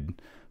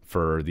prepaid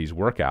for these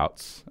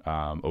workouts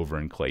over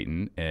in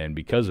Clayton, and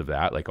because of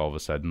that, like all of a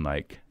sudden,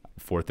 like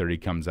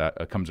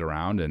 4:30 comes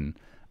around and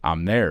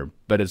I'm there.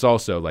 But it's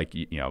also like,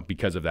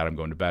 because of that, I'm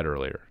going to bed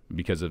earlier.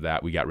 Because of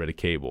that, we got rid of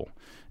cable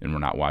and we're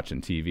not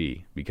watching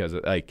TV because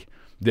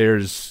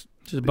there's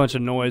just a bunch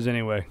of noise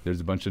anyway.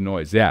 There's a bunch of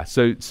noise. Yeah.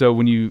 So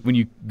when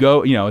you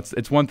go,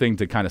 it's one thing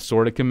to kind of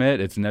sort of commit.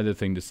 It's another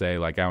thing to say,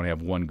 like, I only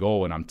have one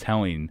goal and I'm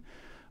telling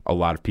a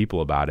lot of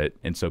people about it.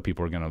 And so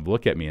people are going to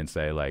look at me and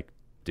say, like,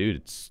 dude,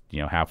 it's,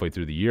 halfway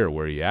through the year,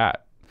 where are you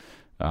at?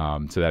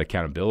 So that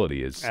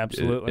accountability is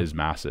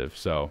massive.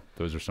 So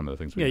those are some of the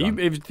things we've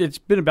done. It's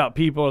been about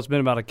people. It's been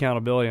about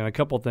accountability and a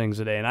couple things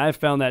today. And I've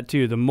found that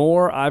too. The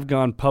more I've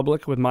gone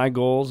public with my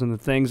goals and the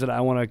things that I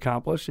want to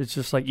accomplish, it's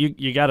just like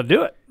you got to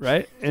do it,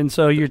 right? And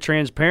so you're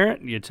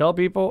transparent. You tell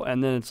people,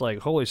 and then it's like,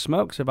 holy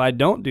smokes, if I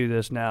don't do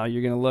this now,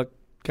 you're going to look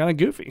kind of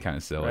goofy. Kind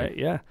of silly. Right?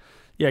 Yeah.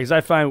 Yeah, because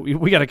I find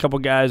we got a couple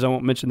guys, I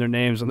won't mention their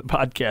names on the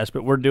podcast,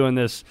 but we're doing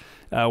this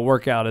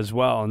workout as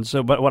well. And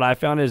so, but what I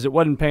found is it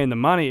wasn't paying the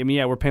money. I mean,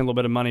 yeah, we're paying a little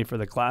bit of money for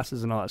the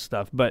classes and all that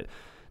stuff. But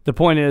the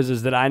point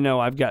is that I know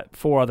I've got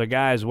 4 other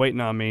guys waiting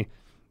on me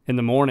in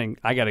the morning.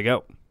 I got to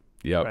go.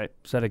 Yep. Right.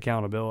 Set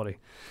accountability.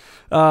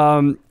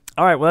 All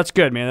right. Well, that's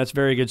good, man. That's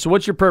very good. So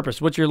what's your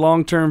purpose? What's your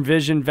long-term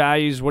vision,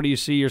 values? What do you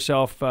see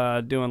yourself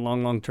doing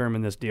long-term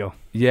in this deal?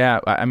 Yeah.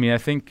 I mean, I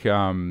think,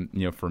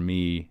 for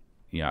me,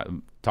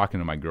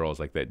 talking to my girls,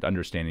 like that,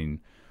 understanding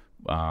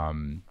I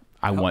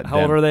want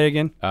How old are they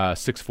again?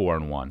 6, 4,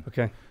 and 1.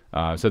 Okay.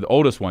 So the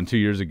oldest one, 2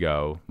 years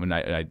ago, when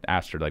I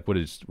asked her, like, what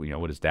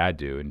does Dad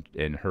do?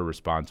 And her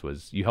response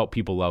was, you help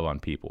people love on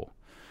people.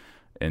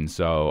 And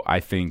so I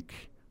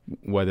think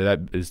whether that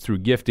is through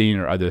gifting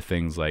or other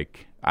things,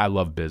 like I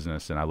love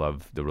business and I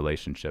love the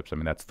relationships. I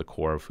mean, that's the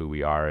core of who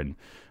we are. And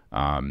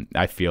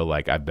I feel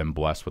like I've been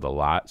blessed with a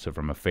lot. So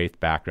from a faith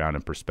background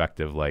and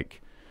perspective,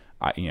 like,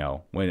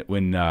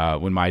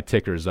 when my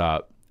ticker's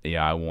up,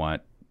 I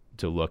want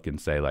to look and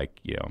say, like,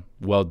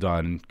 well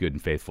done, good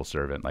and faithful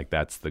servant. Like,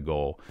 that's the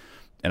goal.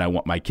 And I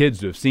want my kids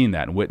to have seen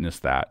that and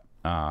witnessed that,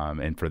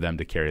 and for them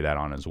to carry that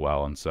on as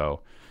well. And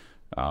so,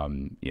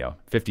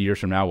 50 years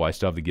from now, will I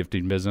still have the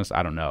gifting business?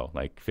 I don't know.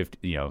 Like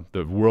 50,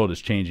 the world is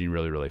changing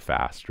really, really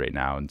fast right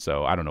now. And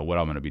so I don't know what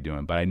I'm going to be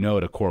doing, but I know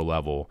at a core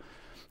level,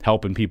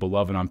 helping people,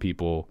 loving on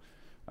people,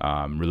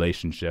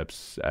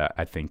 relationships,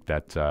 I think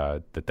that's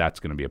going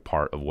to be a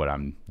part of what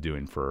I'm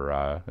doing for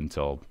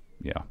until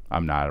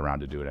I'm not around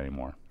to do it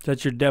anymore.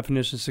 That's your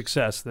definition of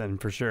success then,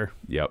 for sure.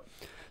 Yep.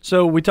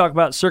 So we talk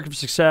about Circuit of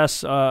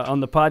Success on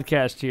the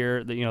podcast here.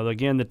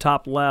 Again, the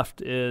top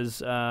left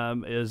is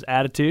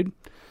attitude,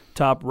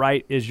 top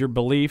right is your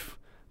belief,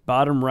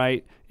 bottom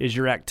right is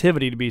your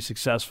activity to be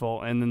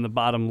successful, and then the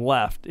bottom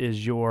left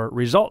is your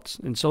results.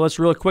 And so let's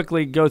really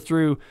quickly go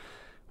through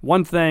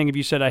one thing. If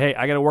you said, hey,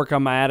 I got to work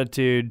on my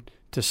attitude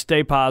to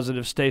stay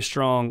positive, stay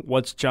strong,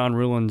 what's John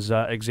Ruhlin's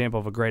example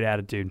of a great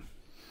attitude?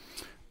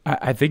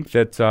 I think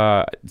that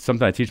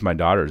something I teach my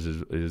daughters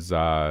is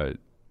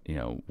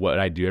what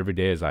I do every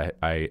day is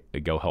I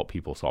go help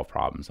people solve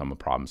problems. I'm a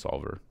problem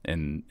solver,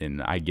 and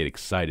I get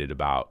excited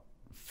about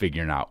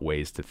figuring out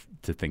ways to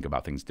think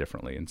about things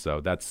differently. And so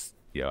that's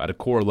at a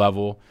core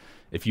level,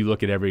 if you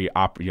look at every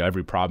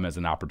problem as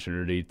an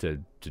opportunity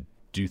to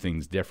do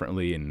things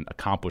differently and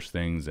accomplish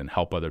things and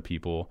help other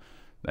people,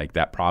 like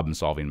that problem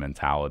solving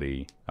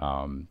mentality,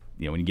 when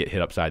you get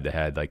hit upside the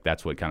head, like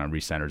that's what kind of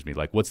recenters me.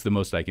 Like, what's the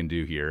most I can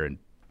do here and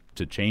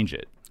to change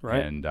it?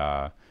 Right. And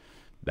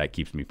that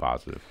keeps me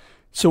positive.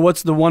 So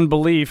what's the one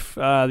belief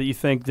that you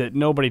think that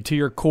nobody, to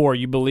your core,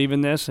 you believe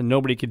in this and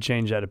nobody could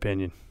change that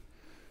opinion?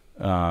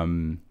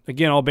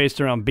 Again, all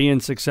based around being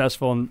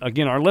successful. And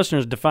again, our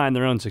listeners define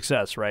their own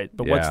success, right?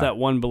 But what's that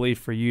one belief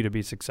for you to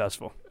be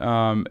successful?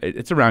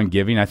 It's around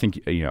giving. I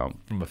think,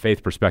 from a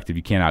faith perspective,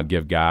 you can't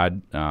outgive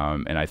God.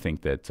 And I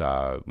think that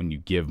when you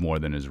give more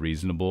than is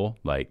reasonable,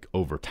 like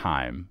over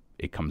time,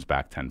 it comes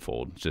back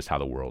tenfold. It's just how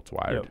the world's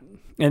wired. Yep.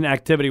 And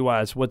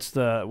activity-wise, what's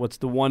the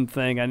one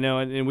thing? I know,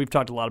 and we've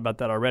talked a lot about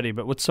that already,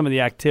 but what's some of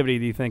the activity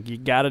do you think you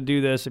got to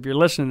do this? If you're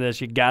listening to this,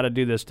 you got to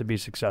do this to be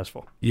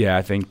successful. Yeah,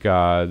 I think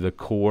the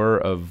core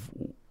of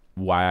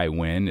why I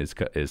win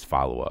is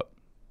follow-up.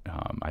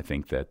 I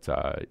think that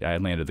I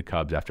landed the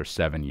Cubs after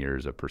 7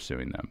 years of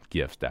pursuing them,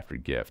 gift after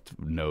gift,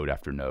 node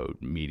after node,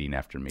 meeting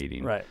after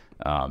meeting. Right.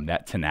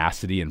 That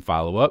tenacity and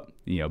follow-up,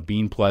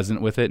 being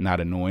pleasant with it, not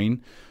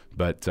annoying.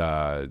 But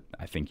I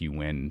think you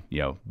win.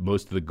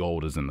 Most of the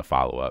gold is in the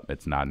follow-up.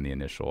 It's not in the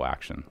initial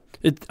action.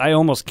 I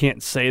almost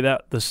can't say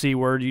that, the C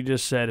word you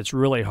just said. It's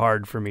really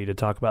hard for me to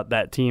talk about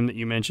that team that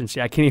you mentioned.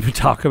 See, I can't even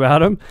talk about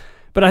them.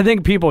 But I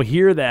think people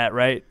hear that,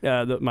 right?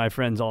 My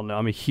friends all know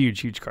I'm a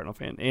huge Cardinal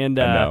fan. And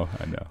I know.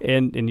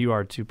 And you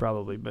are too,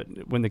 probably.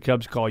 But when the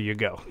Cubs call, you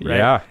go, right?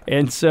 Yeah.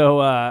 And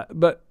so,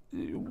 but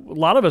a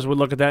lot of us would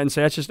look at that and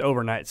say that's just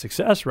overnight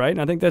success, right?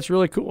 And I think that's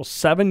really cool.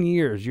 7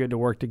 years you had to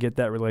work to get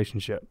that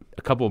relationship.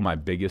 A couple of my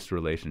biggest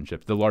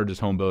relationships, the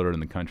largest home builder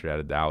in the country out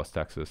of Dallas,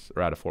 Texas,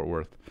 or out of Fort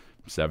Worth,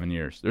 7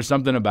 years. There's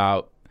something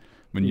about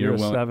when you're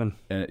seven.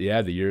 The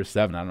year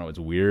 7. I don't know. It's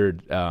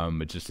weird.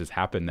 It just has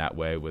happened that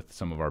way with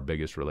some of our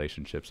biggest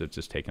relationships. It's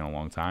just taken a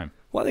long time.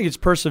 Well, I think it's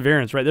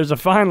perseverance, right? There's a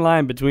fine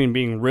line between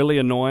being really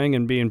annoying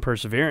and being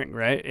persevering,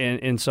 right?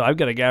 And so I've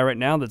got a guy right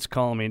now that's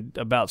calling me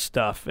about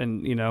stuff,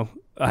 and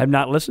I have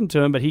not listened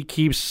to him, but he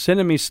keeps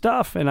sending me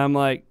stuff, and I'm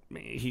like,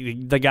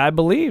 the guy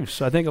believes.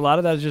 So I think a lot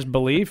of that is just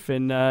belief,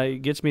 and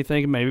it gets me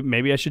thinking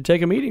maybe I should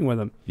take a meeting with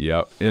him.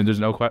 Yeah, and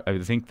there's no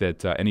question. I think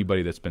that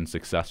anybody that's been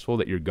successful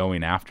that you're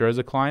going after as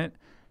a client,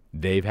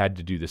 they've had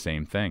to do the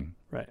same thing.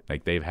 Right.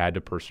 Like they've had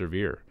to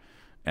persevere.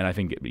 And I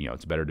think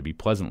it's better to be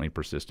pleasantly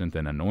persistent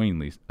than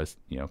annoyingly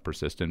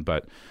persistent.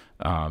 But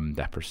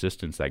that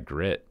persistence, that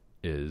grit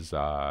is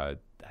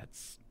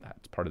that's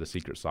part of the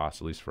secret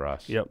sauce, at least for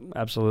us. Yep,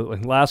 absolutely.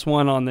 Last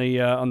one on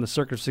the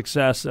circuit of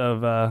success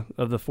of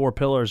the 4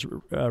 pillars,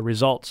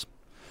 results.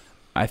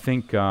 I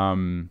think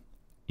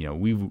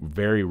we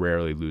very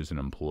rarely lose an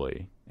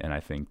employee, and I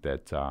think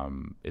that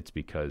it's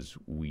because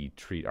we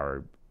treat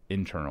our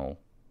internal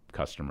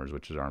customers,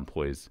 which is our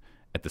employees,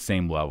 at the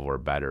same level or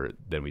better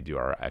than we do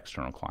our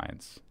external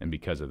clients. And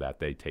because of that,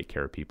 they take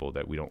care of people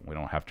that we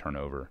don't have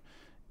turnover,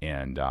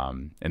 and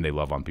they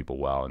love on people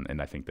well.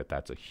 And I think that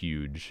that's a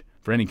huge,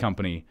 for any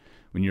company,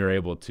 when you're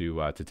able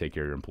to take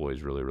care of your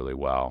employees really, really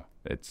well,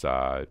 it's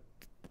the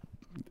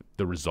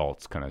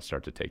results kind of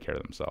start to take care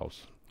of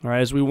themselves. All right,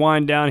 as we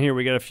wind down here,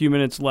 we got a few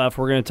minutes left.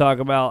 We're going to talk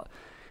about,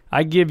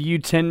 I give you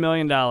 $10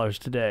 million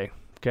today.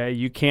 Okay,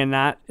 you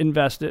cannot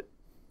invest it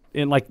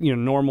in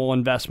normal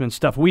investment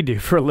stuff we do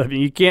for a living.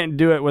 You can't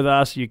do it with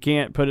us. You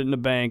can't put it in the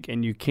bank,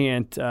 and you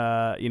can't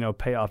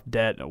pay off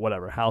debt or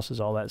whatever, houses,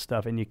 all that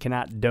stuff, and you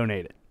cannot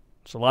donate it.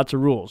 So lots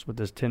of rules with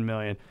this $10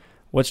 million.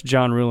 What's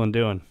John Ruhlin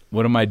doing?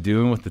 What am I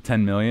doing with the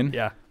 $10 million?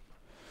 Yeah.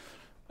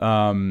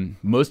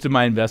 Most of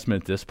my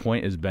investment at this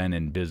point has been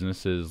in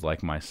businesses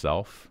like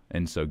myself,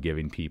 and so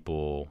giving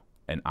people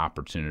an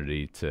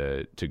opportunity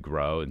to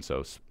grow, and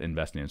so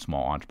investing in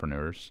small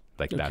entrepreneurs.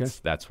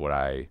 That's what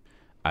I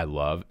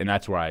love, and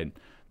that's where I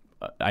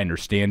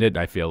understand it.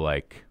 I feel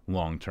like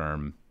long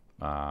term,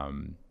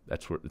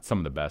 that's where it's some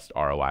of the best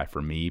ROI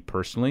for me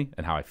personally,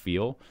 and how I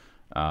feel.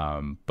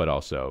 But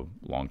also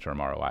long term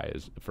ROI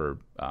is for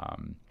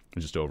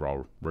just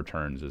overall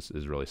returns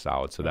is really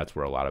solid. So that's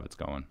where a lot of it's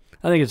going.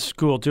 I think it's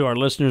cool too. Our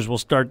listeners will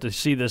start to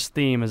see this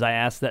theme as I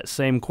ask that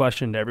same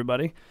question to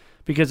everybody,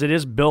 because it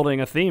is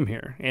building a theme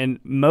here. And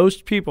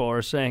most people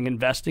are saying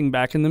investing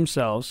back in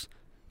themselves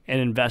and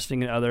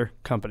investing in other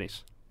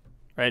companies.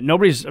 Right?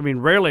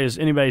 Rarely is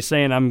anybody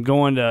saying I'm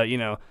going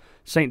to,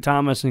 St.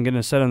 Thomas and going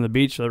to sit on the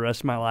beach for the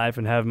rest of my life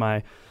and have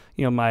my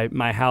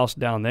house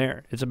down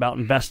there. It's about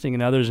investing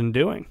in others and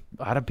doing.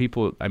 A lot of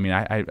people,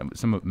 I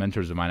some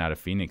mentors of mine out of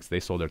Phoenix, they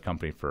sold their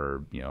company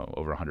for,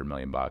 over $100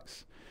 million,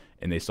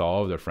 and they saw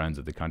all of their friends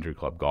at the country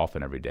club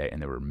golfing every day,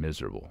 and they were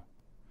miserable.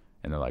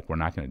 And they're like, we're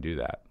not going to do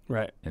that.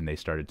 Right. And they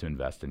started to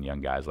invest in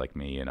young guys like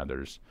me and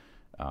others.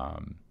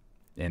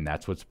 And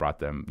that's what's brought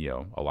them,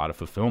 a lot of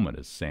fulfillment,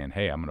 is saying,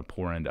 hey, I'm going to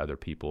pour into other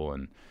people.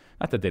 And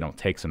not that they don't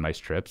take some nice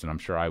trips, and I'm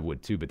sure I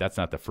would too, but that's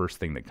not the first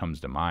thing that comes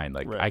to mind.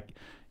 Like, right.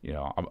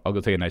 I'll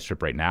go take a nice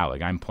trip right now.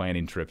 Like, I'm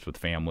planning trips with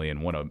family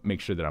and want to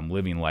make sure that I'm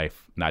living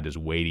life, not just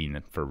waiting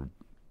for,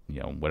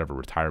 whatever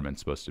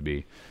retirement's supposed to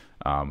be,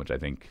 which I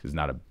think is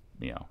not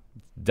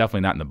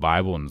definitely not in the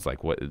Bible. And it's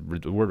like,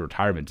 the word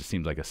retirement just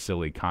seems like a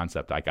silly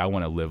concept. Like, I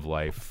want to live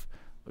life,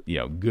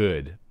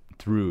 good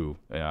through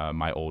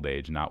my old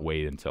age, not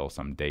wait until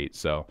some date.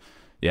 So,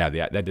 yeah,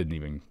 that didn't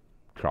even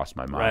cross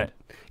my mind.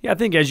 Right. Yeah, I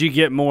think as you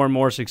get more and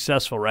more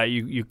successful, right,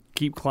 you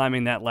keep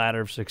climbing that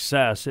ladder of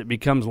success, it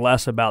becomes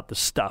less about the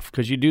stuff,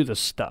 because you do the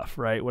stuff,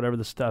 right? Whatever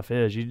the stuff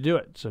is, you do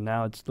it. So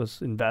now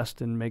let's invest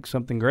and make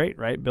something great,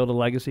 right? Build a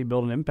legacy,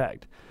 build an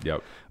impact.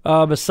 Yep.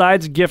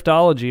 Besides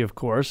giftology, of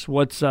course,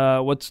 what's 2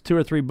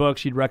 or 3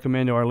 books you'd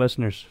recommend to our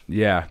listeners?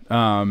 Yeah.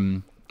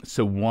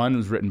 So one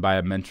was written by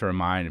a mentor of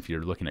mine. If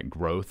you're looking at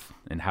growth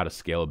and how to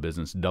scale a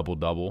business, Double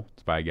Double.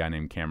 It's by a guy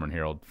named Cameron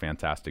Harold.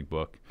 Fantastic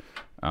book.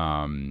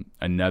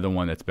 Another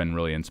one that's been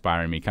really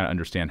inspiring me, kind of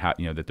understand how,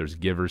 that there's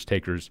givers,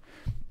 takers,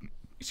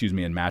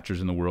 and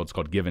matchers in the world. It's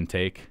called Give and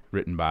Take,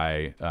 written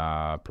by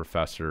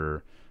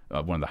professor,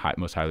 one of the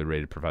most highly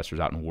rated professors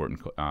out in Wharton,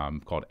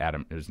 called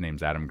Adam. His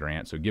name's Adam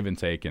Grant. So Give and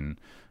Take and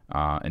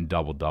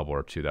Double Double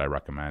are 2 that I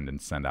recommend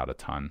and send out a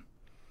ton.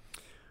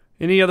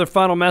 Any other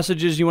final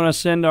messages you want to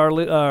send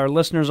our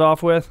listeners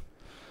off with?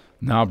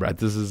 No, Brett,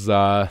 this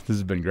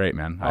has been great,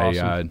 man.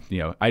 Awesome.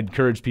 I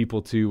encourage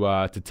people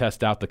to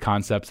test out the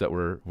concepts that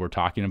we're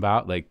talking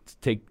about. Like,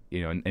 take,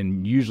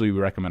 and usually we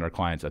recommend our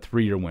clients a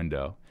 3-year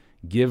window.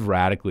 Give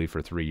radically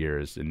for 3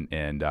 years,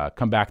 and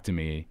come back to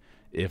me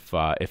if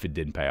it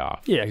didn't pay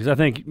off. Yeah, because I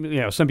think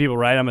some people,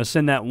 right? I'm going to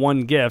send that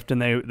one gift, and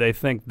they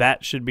think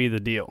that should be the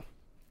deal.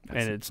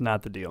 And it's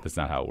not the deal. That's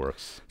not how it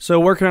works. So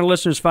where can our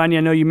listeners find you?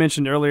 I know you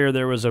mentioned earlier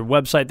there was a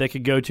website they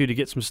could go to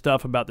get some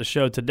stuff about the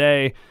show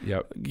today.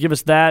 Yep. Give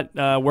us that.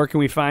 Where can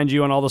we find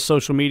you on all the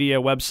social media,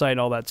 website,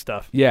 all that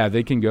stuff? Yeah,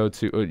 they can go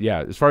to,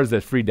 as far as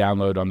the free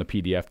download on the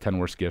PDF, 10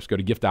 Worst Gifts, go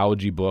to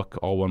giftologybook,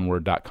 all one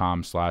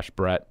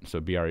word.com/Brett, so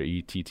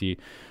BRETT.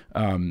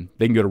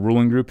 They can go to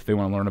Ruhlin Group if they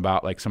want to learn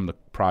about like some of the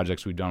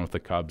projects we've done with the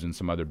Cubs and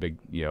some other big,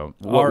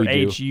 what we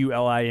do.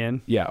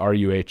 RHULIN. Yeah,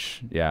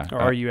 RUH. Yeah.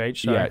 Or RUH,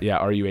 sorry. Yeah,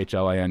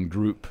 RUHLIN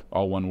Group,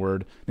 all one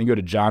word. Then go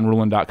to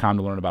johnruhlin.com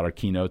to learn about our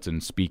keynotes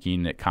and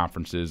speaking at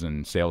conferences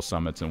and sales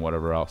summits and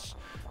whatever else.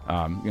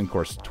 And of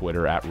course,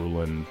 Twitter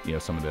 @Ruhlin,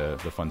 some of the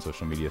fun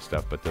social media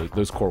stuff. But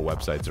those core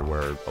websites are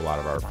where a lot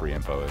of our free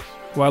info is.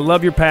 Well, I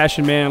love your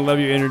passion, man. I love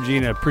your energy,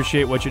 and I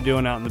appreciate what you're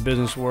doing out in the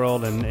business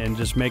world and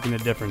just making a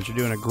difference. You're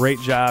doing a great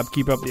job.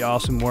 Keep up the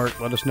awesome work.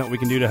 Let us know what we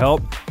can do to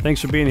help.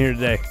 Thanks for being here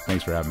today.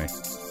 Thanks for having me.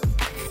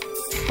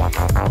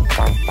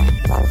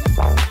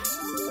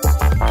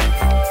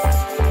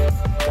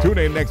 Tune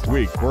in next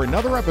week for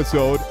another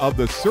episode of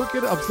The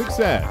Circuit of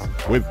Success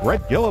with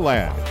Brett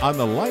Gilliland on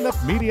the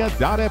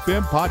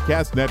lineupmedia.fm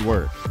podcast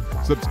network.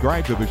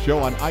 Subscribe to the show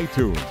on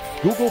iTunes,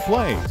 Google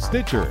Play,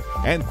 Stitcher,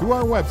 and through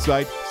our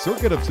website,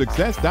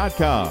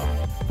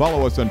 circuitofsuccess.com.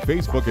 Follow us on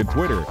Facebook and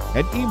Twitter,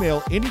 and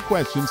email any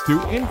questions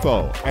to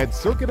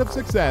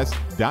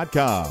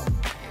info@circuitofsuccess.com.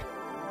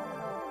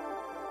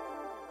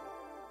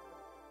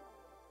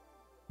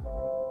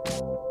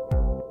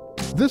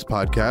 This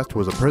podcast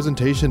was a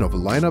presentation of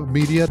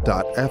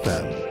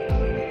lineupmedia.fm.